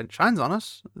 And if the light shines on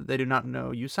us, they do not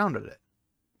know you sounded it.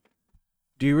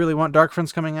 Do you really want dark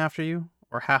friends coming after you?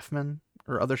 Or halfmen?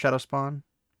 Or other shadow spawn?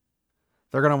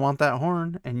 They're going to want that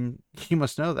horn, and you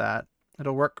must know that.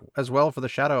 It'll work as well for the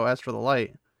shadow as for the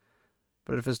light.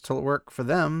 But if it's to work for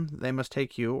them, they must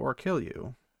take you or kill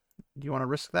you. Do you want to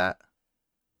risk that?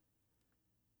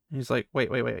 And he's like,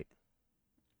 wait.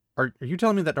 Are you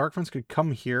telling me that dark friends could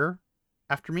come here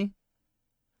after me?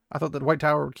 I thought that White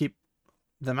Tower would keep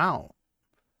them out.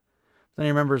 Then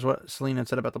he remembers what Selene had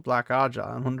said about the Black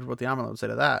Aja and wondered what the Amulet would say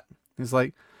to that. He's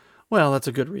like, well, that's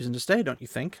a good reason to stay, don't you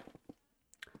think?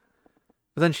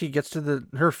 But then she gets to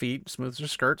her feet, smooths her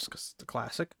skirts, because it's the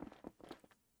classic.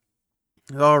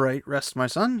 All right, rest, my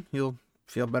son. You'll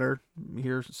feel better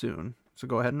here soon, so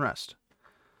go ahead and rest.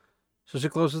 So she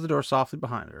closes the door softly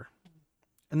behind her.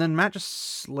 And then Matt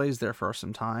just lays there for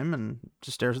some time and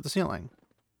just stares at the ceiling.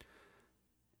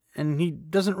 And he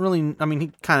doesn't really,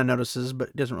 he kind of notices,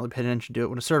 but doesn't really pay attention to it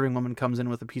when a serving woman comes in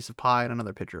with a piece of pie and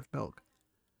another pitcher of milk.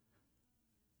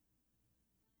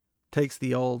 Takes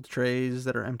the old trays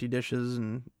that are empty dishes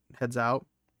and heads out.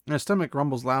 And his stomach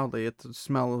rumbles loudly at the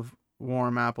smell of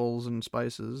warm apples and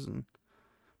spices, but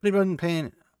he doesn't pay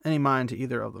any mind to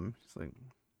either of them. He's like,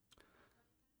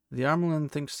 the Armelin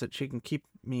thinks that she can keep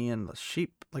me in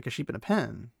like a sheep in a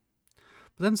pen.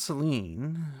 But then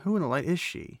Selene, who in the light is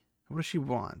she? What does she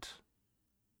want?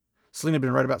 Selene had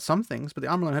been right about some things, but the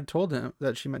Armelin had told him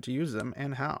that she meant to use them,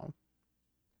 and how.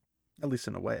 At least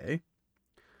in a way.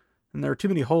 And there were too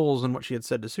many holes in what she had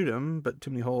said to suit him, but too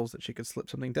many holes that she could slip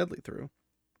something deadly through.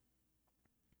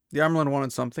 The Armelin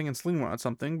wanted something, and Selene wanted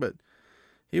something, but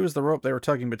he was the rope they were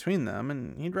tugging between them,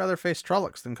 and he'd rather face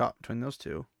Trollocs than caught between those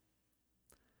two.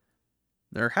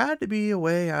 There had to be a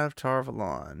way out of Tar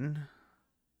Valon.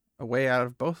 A way out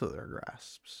of both of their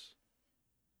grasps.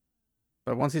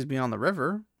 But once he's beyond the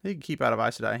river, he could keep out of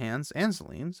Aes Sedai hands, and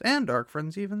Selene's, and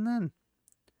Darkfriend's even then.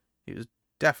 He was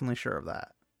definitely sure of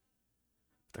that.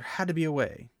 There had to be a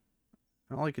way,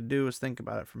 and all he could do was think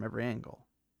about it from every angle.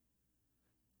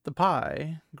 The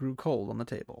pie grew cold on the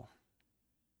table.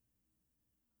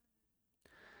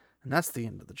 And that's the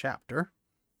end of the chapter.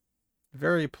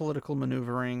 Very political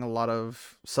maneuvering, a lot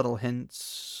of subtle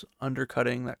hints,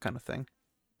 undercutting, that kind of thing.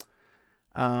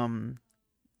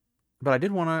 But I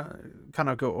did want to kind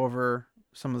of go over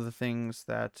some of the things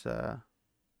that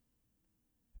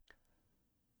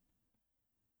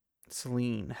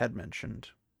Celine had mentioned,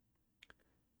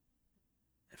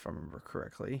 if I remember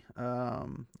correctly. Let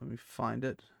me find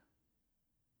it.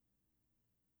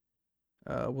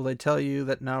 Will they tell you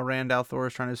that now Rand al'Thor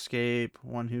is trying to escape?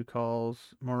 One who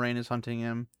calls Moraine is hunting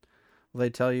him. Will they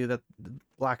tell you that the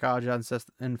Black Ajah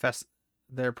infest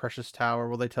their precious tower?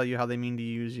 Will they tell you how they mean to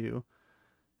use you?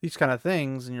 These kind of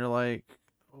things, and you're like,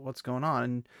 what's going on?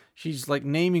 And she's like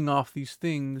naming off these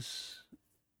things,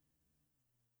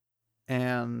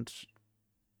 and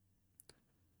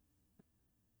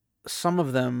some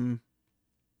of them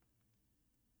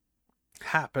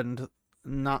happened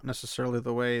not necessarily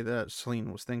the way that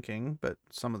Celine was thinking, but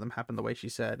some of them happened the way she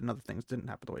said, and other things didn't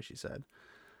happen the way she said.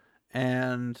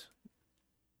 And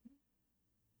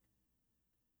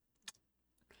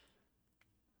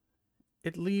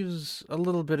it leaves a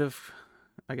little bit of,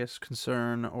 I guess,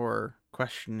 concern or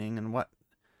questioning and what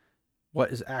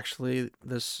is actually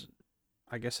this,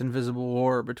 I guess, invisible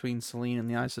war between Celine and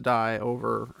the Aes Sedai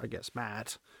over, I guess,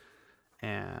 Mat,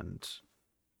 and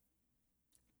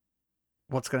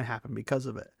what's going to happen because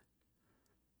of it.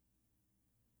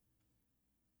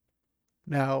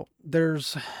 Now,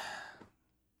 there's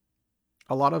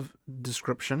a lot of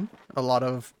description, a lot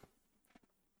of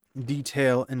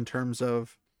detail in terms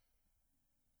of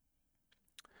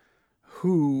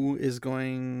who is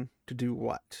going to do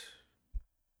what.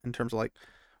 In terms of, like,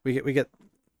 we get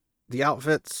the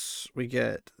outfits, we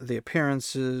get the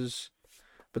appearances,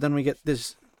 but then we get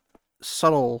this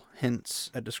subtle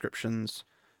hints at descriptions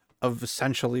of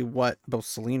essentially what both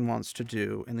Celine wants to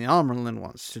do and the Amyrlin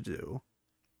wants to do.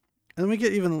 And then we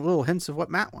get even little hints of what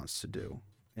Mat wants to do.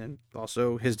 And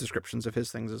also his descriptions of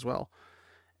his things as well.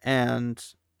 And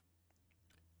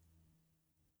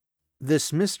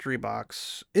this mystery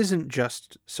box isn't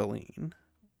just Celine.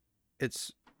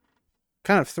 It's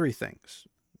kind of three things.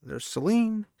 There's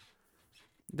Celine,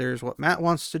 there's what Mat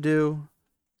wants to do,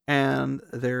 and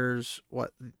there's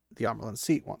what the Amyrlin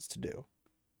Seat wants to do.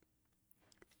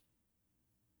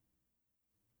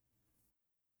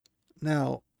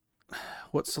 Now,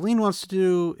 what Celine wants to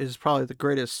do is probably the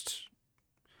greatest,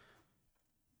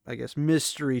 I guess,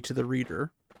 mystery to the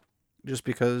reader, just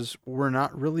because we're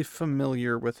not really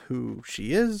familiar with who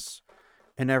she is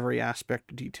in every aspect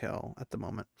of detail at the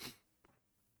moment.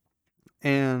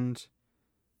 And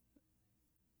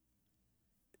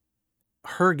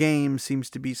her game seems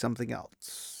to be something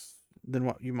else than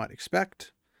what you might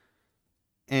expect.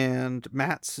 And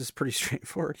Mat's is pretty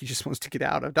straightforward. He just wants to get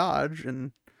out of Dodge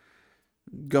and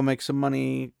go make some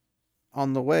money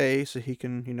on the way so he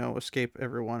can, escape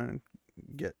everyone and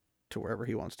get to wherever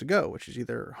he wants to go, which is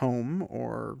either home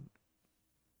or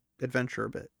adventure a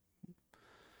bit.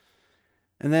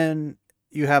 And then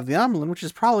you have the Amyrlin, which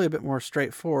is probably a bit more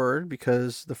straightforward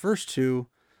because the first two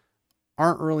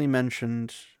aren't really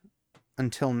mentioned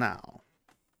until now.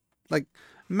 Like,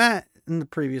 Mat in the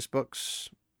previous books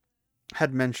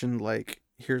had mentioned, like,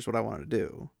 here's what I want to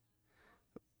do.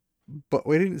 But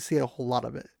we didn't see a whole lot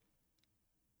of it.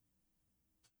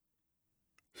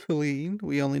 Celine,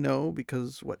 we only know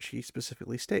because what she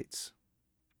specifically states.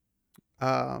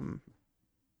 But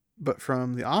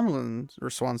from the Amyrlin or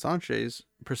Siuan Sanche's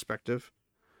perspective,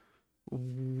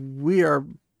 we are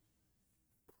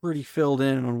pretty filled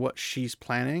in on what she's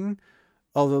planning,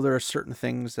 although there are certain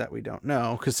things that we don't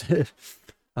know, because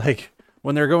like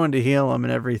when they're going to heal him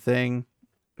and everything,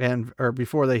 or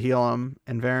before they heal him,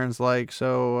 and Varen's like,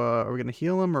 so are we going to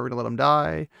heal him or are we going to let him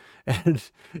die? And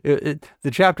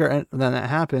the chapter then that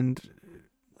happened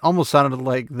almost sounded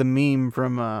like the meme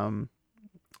from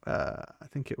I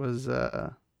think it was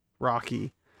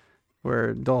Rocky,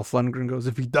 where Dolph Lundgren goes,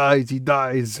 if he dies, he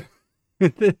dies.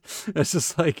 It's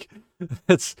just like,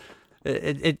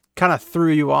 it kind of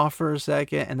threw you off for a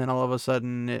second, and then all of a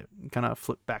sudden it kind of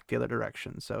flipped back the other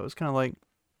direction. So it's kind of like,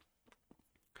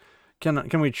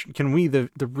 can we the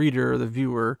reader, the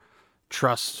viewer,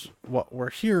 trust what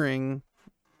we're hearing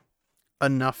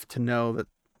enough to know that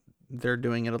they're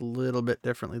doing it a little bit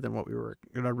differently than what we were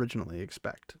going to originally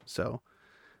expect? So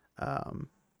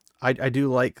I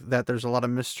do like that there's a lot of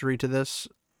mystery to this,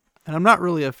 and I'm not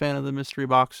really a fan of the mystery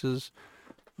boxes,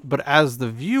 but as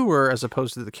the viewer, as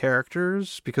opposed to the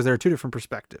characters, because there are two different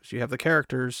perspectives. You have the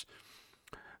characters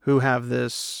who have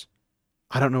this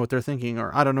I don't know what they're thinking,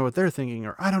 or I don't know what they're thinking,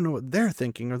 or I don't know what they're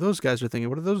thinking, or those guys are thinking.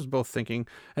 What are those both thinking?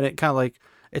 And it kind of like,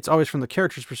 it's always from the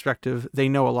character's perspective. They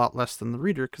know a lot less than the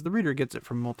reader, because the reader gets it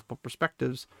from multiple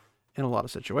perspectives in a lot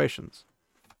of situations.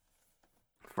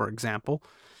 For example,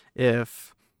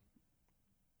 if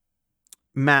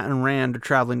Matt and Rand are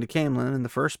traveling to Caemlyn in the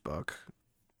first book,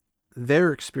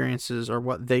 their experiences are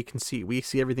what they can see. We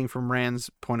see everything from Rand's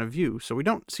point of view. So we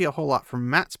don't see a whole lot from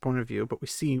Matt's point of view, but we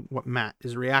see what Matt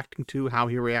is reacting to, how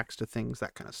he reacts to things,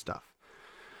 that kind of stuff.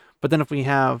 But then if we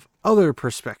have other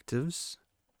perspectives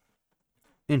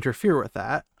interfere with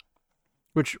that,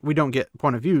 which we don't get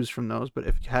point of views from those, but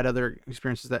if you had other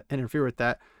experiences that interfere with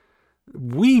that,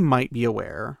 we might be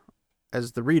aware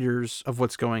as the readers of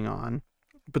what's going on,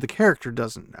 but the character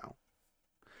doesn't know.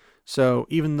 So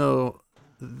even though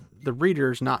the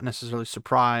reader's not necessarily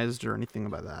surprised or anything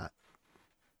about that,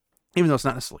 even though it's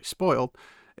not necessarily spoiled,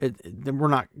 we're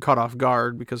not caught off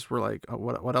guard because we're like, oh,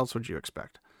 what else would you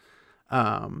expect?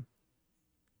 But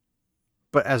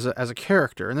as a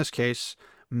character, in this case,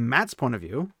 Matt's point of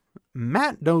view,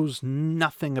 Matt knows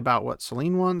nothing about what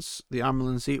Selene wants, the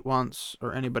Amyrlin Seat wants,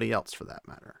 or anybody else for that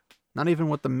matter. Not even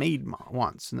what the maid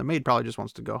wants. And the maid probably just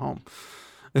wants to go home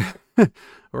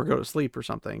or go to sleep or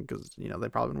something, because,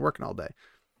 they've probably been working all day.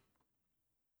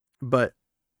 But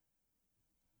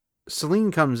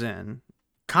Selene comes in,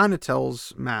 kind of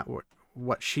tells Matt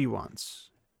what she wants,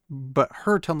 but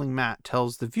her telling Matt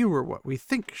tells the viewer what we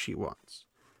think she wants.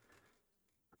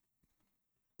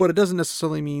 But it doesn't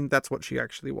necessarily mean that's what she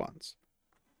actually wants.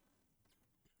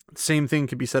 The same thing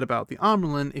could be said about the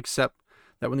Amyrlin, except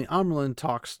that when the Amyrlin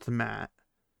talks to Matt,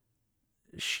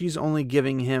 she's only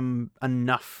giving him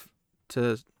enough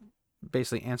to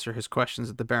basically answer his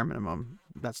questions at the bare minimum.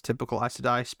 That's typical Aes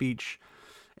Sedai speech.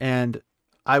 And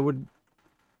I would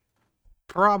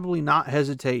probably not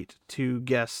hesitate to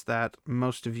guess that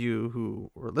most of you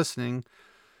who were listening,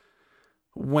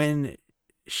 when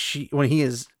he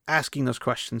is asking those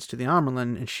questions to the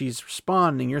Amyrlin and she's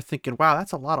responding, you're thinking, wow,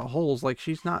 that's a lot of holes. Like,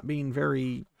 she's not being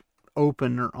very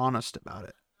open or honest about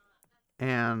it.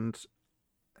 And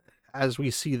as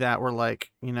we see that, we're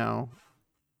like,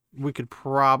 we could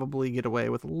probably get away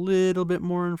with a little bit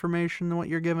more information than what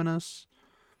you're giving us,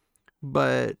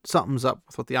 but something's up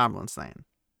with what the Amyrlin's saying.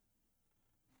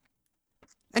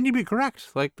 And you'd be correct.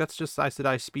 Like, that's just Aes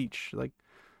Sedai speech. Like,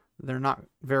 they're not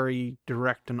very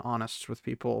direct and honest with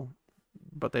people,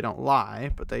 but they don't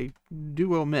lie, but they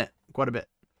do omit quite a bit.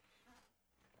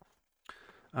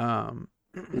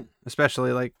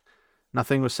 Especially, like,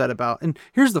 nothing was said about, and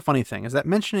here's the funny thing, is that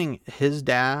mentioning his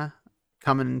dad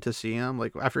coming to see him,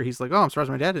 like, after he's like, oh, I'm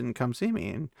surprised my dad didn't come see me,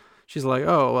 and she's like,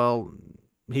 oh, well,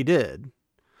 he did.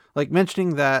 Like,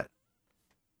 mentioning that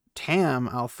Tam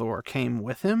al'Thor came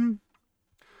with him,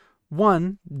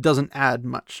 one, doesn't add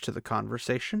much to the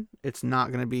conversation. It's not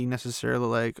going to be necessarily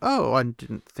like, oh, I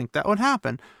didn't think that would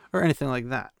happen, or anything like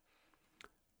that.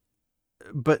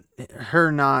 But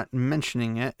her not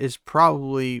mentioning it is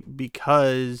probably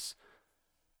because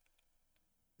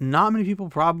not many people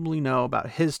probably know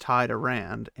about his tie to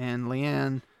Rand, and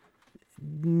Leanne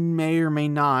may or may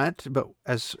not, but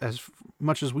as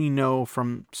much as we know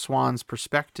from Swan's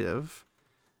perspective,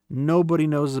 nobody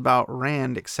knows about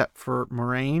Rand except for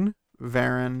Moiraine,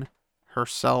 Varen,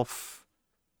 herself,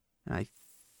 and I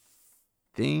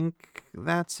think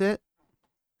that's it.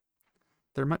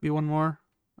 There might be one more.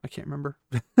 I can't remember.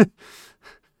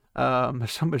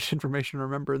 There's so much information to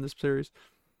remember in this series.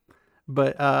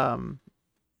 But,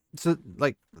 so,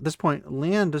 like, at this point,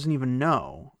 Leanne doesn't even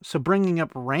know. So bringing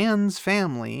up Rand's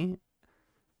family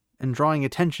and drawing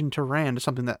attention to Rand is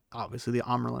something that, obviously, the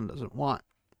Amyrlin doesn't want.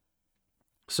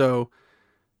 So,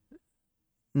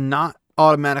 not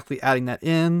automatically adding that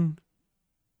in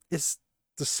is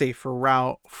the safer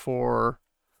route for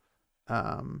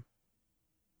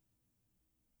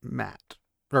Matt.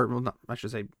 Or, well, not, I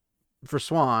should say, for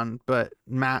Swan, but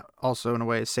Matt also, in a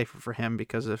way, is safer for him,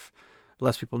 because if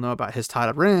less people know about his tie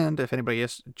to Rand, if anybody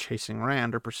is chasing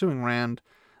Rand or pursuing Rand,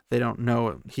 they don't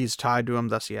know he's tied to him,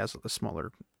 thus he has a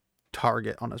smaller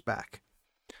target on his back.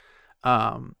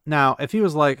 Now, if he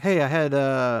was like, hey, I had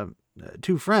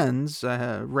two friends,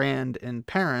 Rand and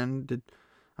Perrin,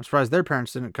 I'm surprised their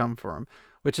parents didn't come for him,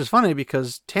 which is funny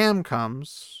because Tam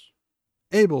comes,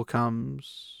 Abel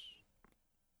comes,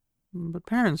 but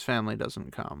Perrin's family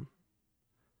doesn't come.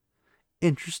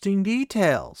 Interesting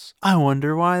details. I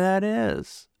wonder why that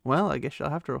is. Well, I guess you'll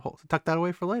have to tuck that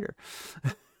away for later.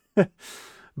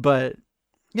 But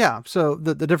yeah, so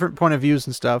the different point of views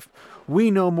and stuff,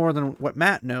 we know more than what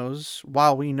Matt knows,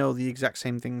 while we know the exact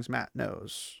same things Matt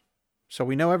knows. So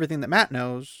we know everything that Matt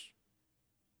knows,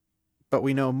 but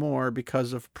we know more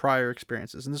because of prior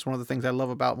experiences. And this is one of the things I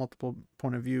love about multiple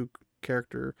point of view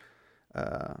character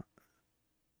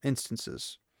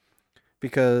instances,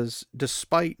 because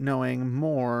despite knowing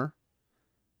more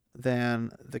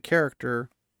than the character,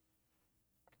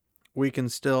 we can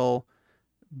still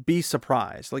be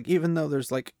surprised. Like, even though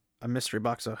there's like a mystery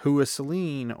box of who is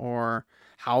Selene, or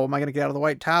how am I going to get out of the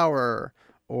White Tower,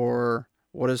 or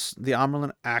what does the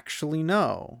Amerlin actually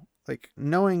know? Like,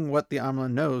 knowing what the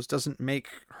Amerlin knows doesn't make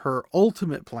her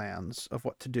ultimate plans of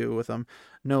what to do with them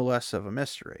no less of a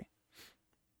mystery.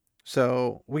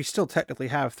 So we still technically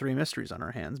have 3 mysteries on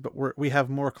our hands, but we have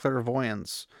more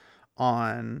clairvoyance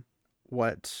on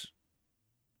what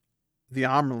the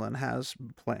Amerlin has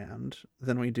planned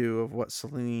than we do of what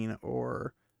Selene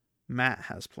or Matt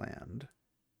has planned.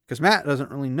 Because Matt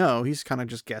doesn't really know. He's kind of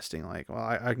just guessing, like,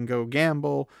 well, I can go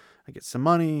gamble, I get some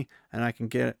money, and I can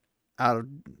get out of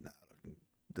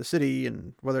the city,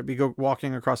 and whether it be go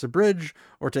walking across a bridge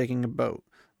or taking a boat,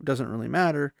 it doesn't really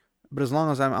matter. But as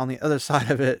long as I'm on the other side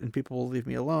of it and people will leave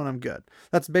me alone, I'm good.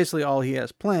 That's basically all he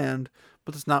has planned,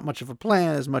 but it's not much of a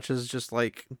plan as much as just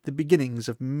like the beginnings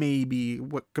of maybe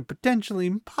what could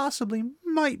potentially, possibly,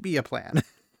 might be a plan.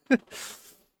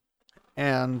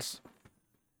 And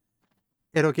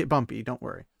it'll get bumpy, don't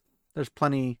worry. There's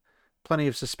plenty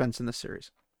of suspense in this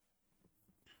series.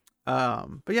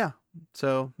 But yeah,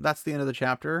 so that's the end of the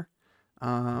chapter.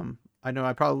 I know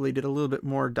I probably did a little bit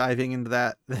more diving into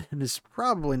that than is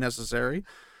probably necessary.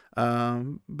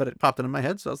 But it popped into my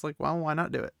head, so I was like, well, why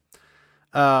not do it?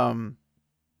 So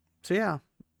yeah,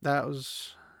 that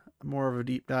was more of a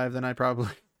deep dive than I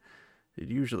probably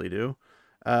usually do.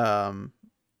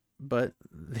 But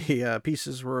the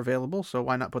pieces were available, so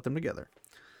why not put them together?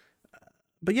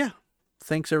 But yeah,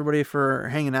 thanks everybody for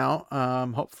hanging out.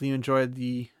 Hopefully you enjoyed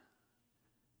the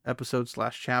episode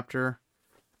 / chapter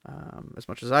as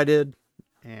much as I did,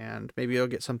 and maybe you'll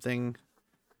get something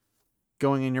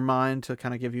going in your mind to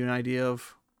kind of give you an idea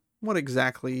of what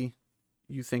exactly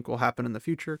you think will happen in the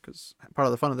future, because part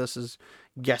of the fun of this is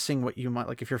guessing what you might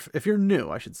like. If you're new,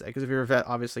 I should say, because if you're a vet,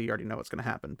 obviously you already know what's going to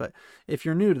happen. But if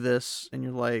you're new to this and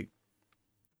you're like,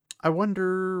 I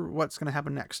wonder what's going to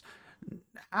happen next,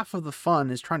 half of the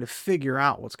fun is trying to figure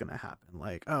out what's going to happen.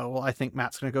 Like, oh, well, I think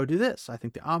Matt's going to go do this. I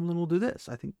think the Amelin will do this.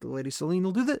 I think the Lady Selene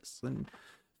will do this. And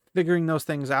figuring those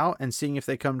things out and seeing if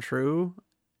they come true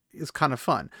is kind of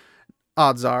fun.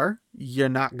 Odds are you're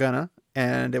not gonna,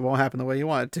 and it won't happen the way you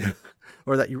want it to,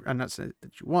 or I'm not saying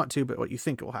that you want to, but what you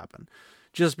think will happen,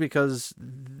 just because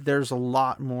there's a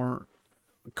lot more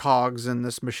cogs in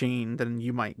this machine than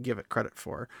you might give it credit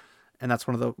for. And that's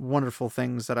one of the wonderful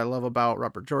things that I love about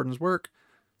Robert Jordan's work,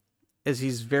 is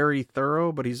he's very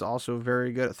thorough, but he's also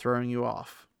very good at throwing you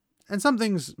off. And some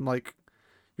things, like,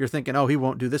 you're thinking, oh, he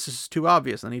won't do this. This is too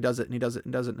obvious. And he does it and he does it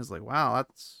and does it. And it's like, wow,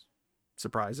 that's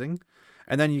surprising.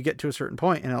 And then you get to a certain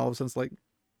point and all of a sudden it's like,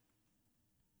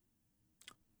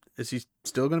 is he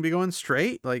still going to be going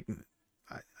straight? Like,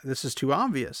 this is too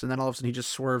obvious. And then all of a sudden he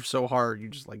just swerves so hard, you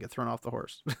just like get thrown off the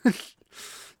horse.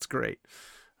 It's great.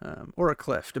 Or a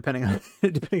cliff, depending on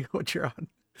what you're on.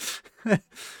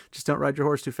 Just don't ride your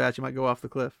horse too fast. You might go off the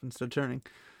cliff instead of turning.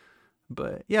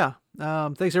 But yeah,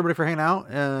 thanks everybody for hanging out.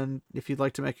 And if you'd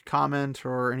like to make a comment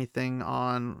or anything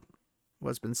on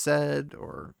what's been said,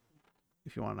 or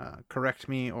if you want to correct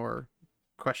me or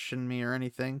question me or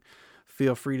anything,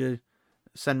 feel free to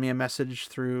send me a message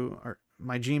through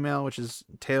my Gmail, which is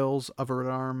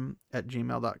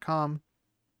talesofredarm@gmail.com.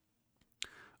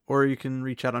 Or you can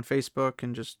reach out on Facebook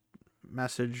and just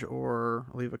message or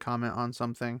leave a comment on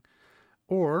something.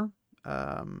 Or,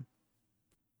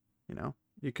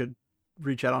 you could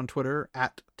reach out on Twitter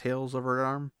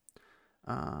 @talesofredarm.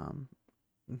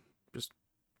 Just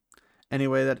any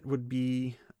way that would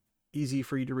be easy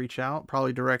for you to reach out.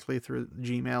 Probably directly through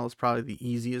Gmail is probably the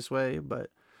easiest way,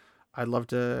 but I'd love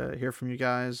to hear from you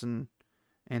guys and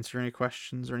answer any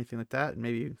questions or anything like that, and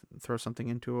maybe throw something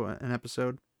into an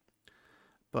episode.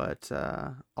 But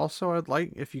also, I'd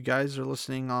like, if you guys are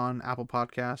listening on Apple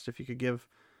Podcast, if you could give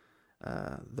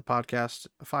the podcast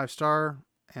a 5-star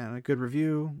and a good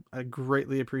review. I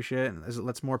greatly appreciate it, as it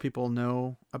lets more people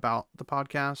know about the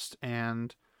podcast,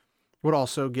 and would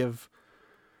also give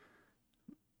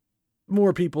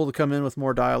more people to come in with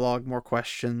more dialogue, more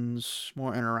questions,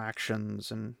 more interactions,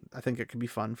 and I think it could be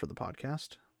fun for the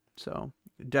podcast. So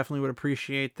definitely would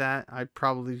appreciate that. I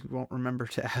probably won't remember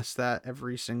to ask that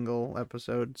every single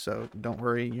episode, so don't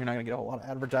worry, you're not gonna get a whole lot of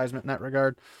advertisement in that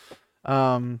regard.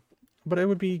 But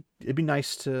it'd be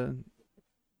nice to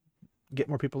get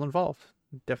more people involved.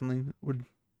 Definitely would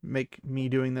make me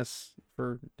doing this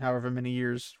for however many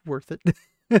years worth it.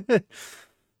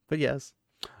 But yes.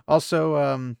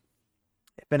 Also,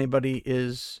 if anybody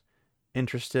is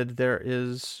interested, there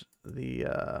is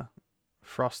the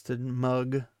frosted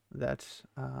mug that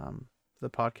the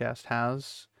podcast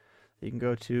has. You can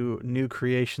go to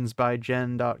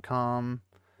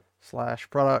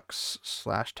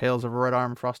newcreationsbyjen.com/products/Tales of a Red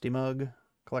Arm Frosty Mug.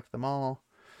 Collect them all.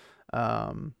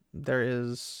 There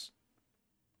is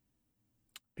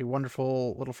a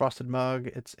wonderful little frosted mug.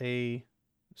 It's a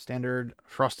standard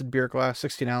frosted beer glass,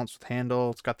 16 ounce with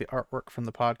handle. It's got the artwork from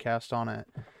the podcast on it.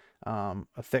 A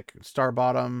thick star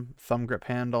bottom, thumb grip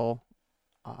handle.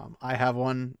 I have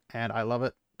one and I love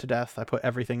it to death. I put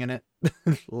everything in it,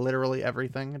 literally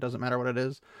everything. It doesn't matter what it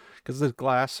is because it's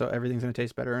glass, so everything's going to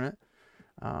taste better in it.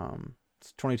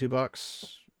 It's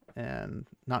 $22 and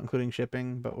not including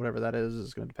shipping, but whatever that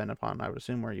is going to depend upon, I would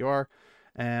assume, where you are.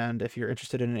 And if you're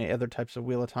interested in any other types of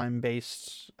Wheel of Time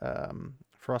based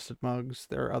frosted mugs,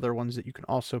 there are other ones that you can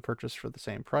also purchase for the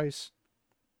same price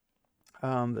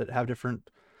that have different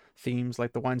themes,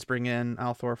 like the Wine Spring Inn,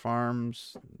 Althor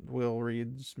Farms, Will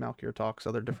Reed's, Malkier Talks,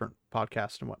 other different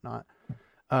podcasts and whatnot.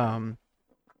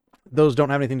 Those don't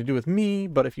have anything to do with me,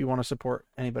 but if you want to support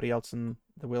anybody else in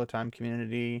the Wheel of Time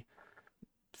community,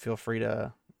 feel free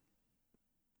to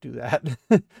do that.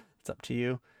 It's up to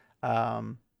you.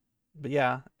 But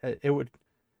yeah, it would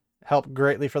help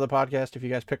greatly for the podcast if you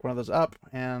guys pick one of those up,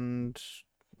 and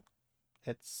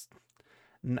it's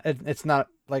not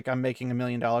like I'm making $1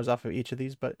 million off of each of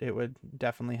these, but it would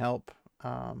definitely help.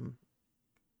 You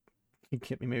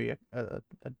get me maybe a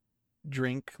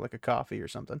drink, like a coffee or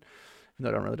something. Even though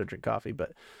I don't really drink coffee,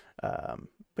 but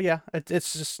yeah,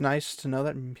 it's just nice to know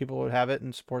that people would have it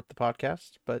and support the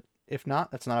podcast. But if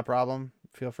not, that's not a problem.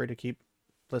 Feel free to keep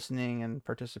listening and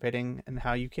participating in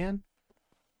how you can.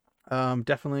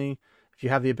 Definitely, if you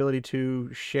have the ability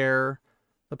to share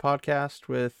the podcast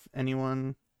with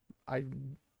anyone, I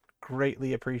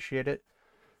greatly appreciate it.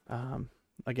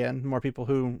 Again, more people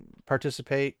who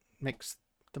participate makes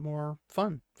the more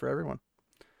fun for everyone.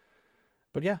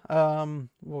 But yeah,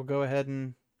 we'll go ahead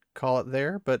and call it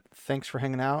there. But thanks for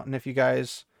hanging out. And if you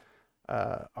guys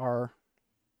are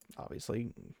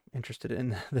obviously interested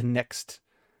in the next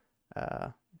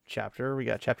chapter, we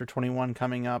got chapter 21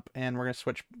 coming up, and we're going to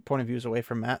switch point of views away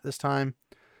from Matt this time.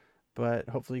 But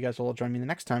hopefully you guys will join me the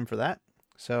next time for that.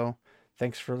 So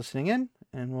thanks for listening in,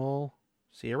 and we'll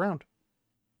see you around.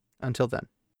 Until then.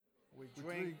 We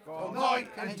drink all night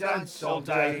and dance all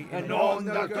day, and on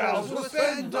the girls we'll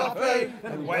spend our pay.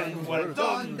 And when we're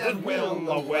done, then we'll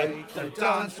away to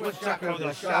dance with Jack of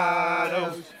the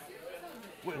Shadows.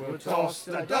 We'll toss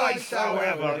the dice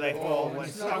however they fall,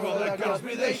 and snuggle the girls,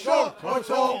 be they short or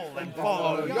tall, and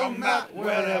follow young Matt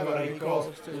wherever he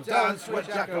calls to dance with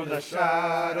Jack of the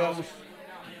Shadows.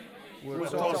 We'll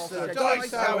toss the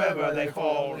dice however they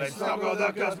fall, and snuggle the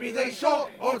girls, be they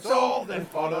short or tall, then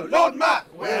follow Lord Matt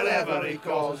wherever he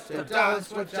calls to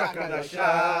dance with Jack of the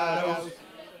Shadows.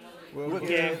 We'll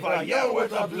give a yell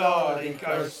with a bloody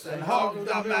curse and hug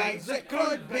the maids, it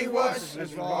could be worse.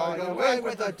 Let's ride away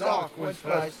with the dark one's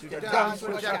place to dance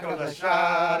with Jack of the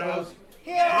Shadows.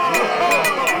 Yeah!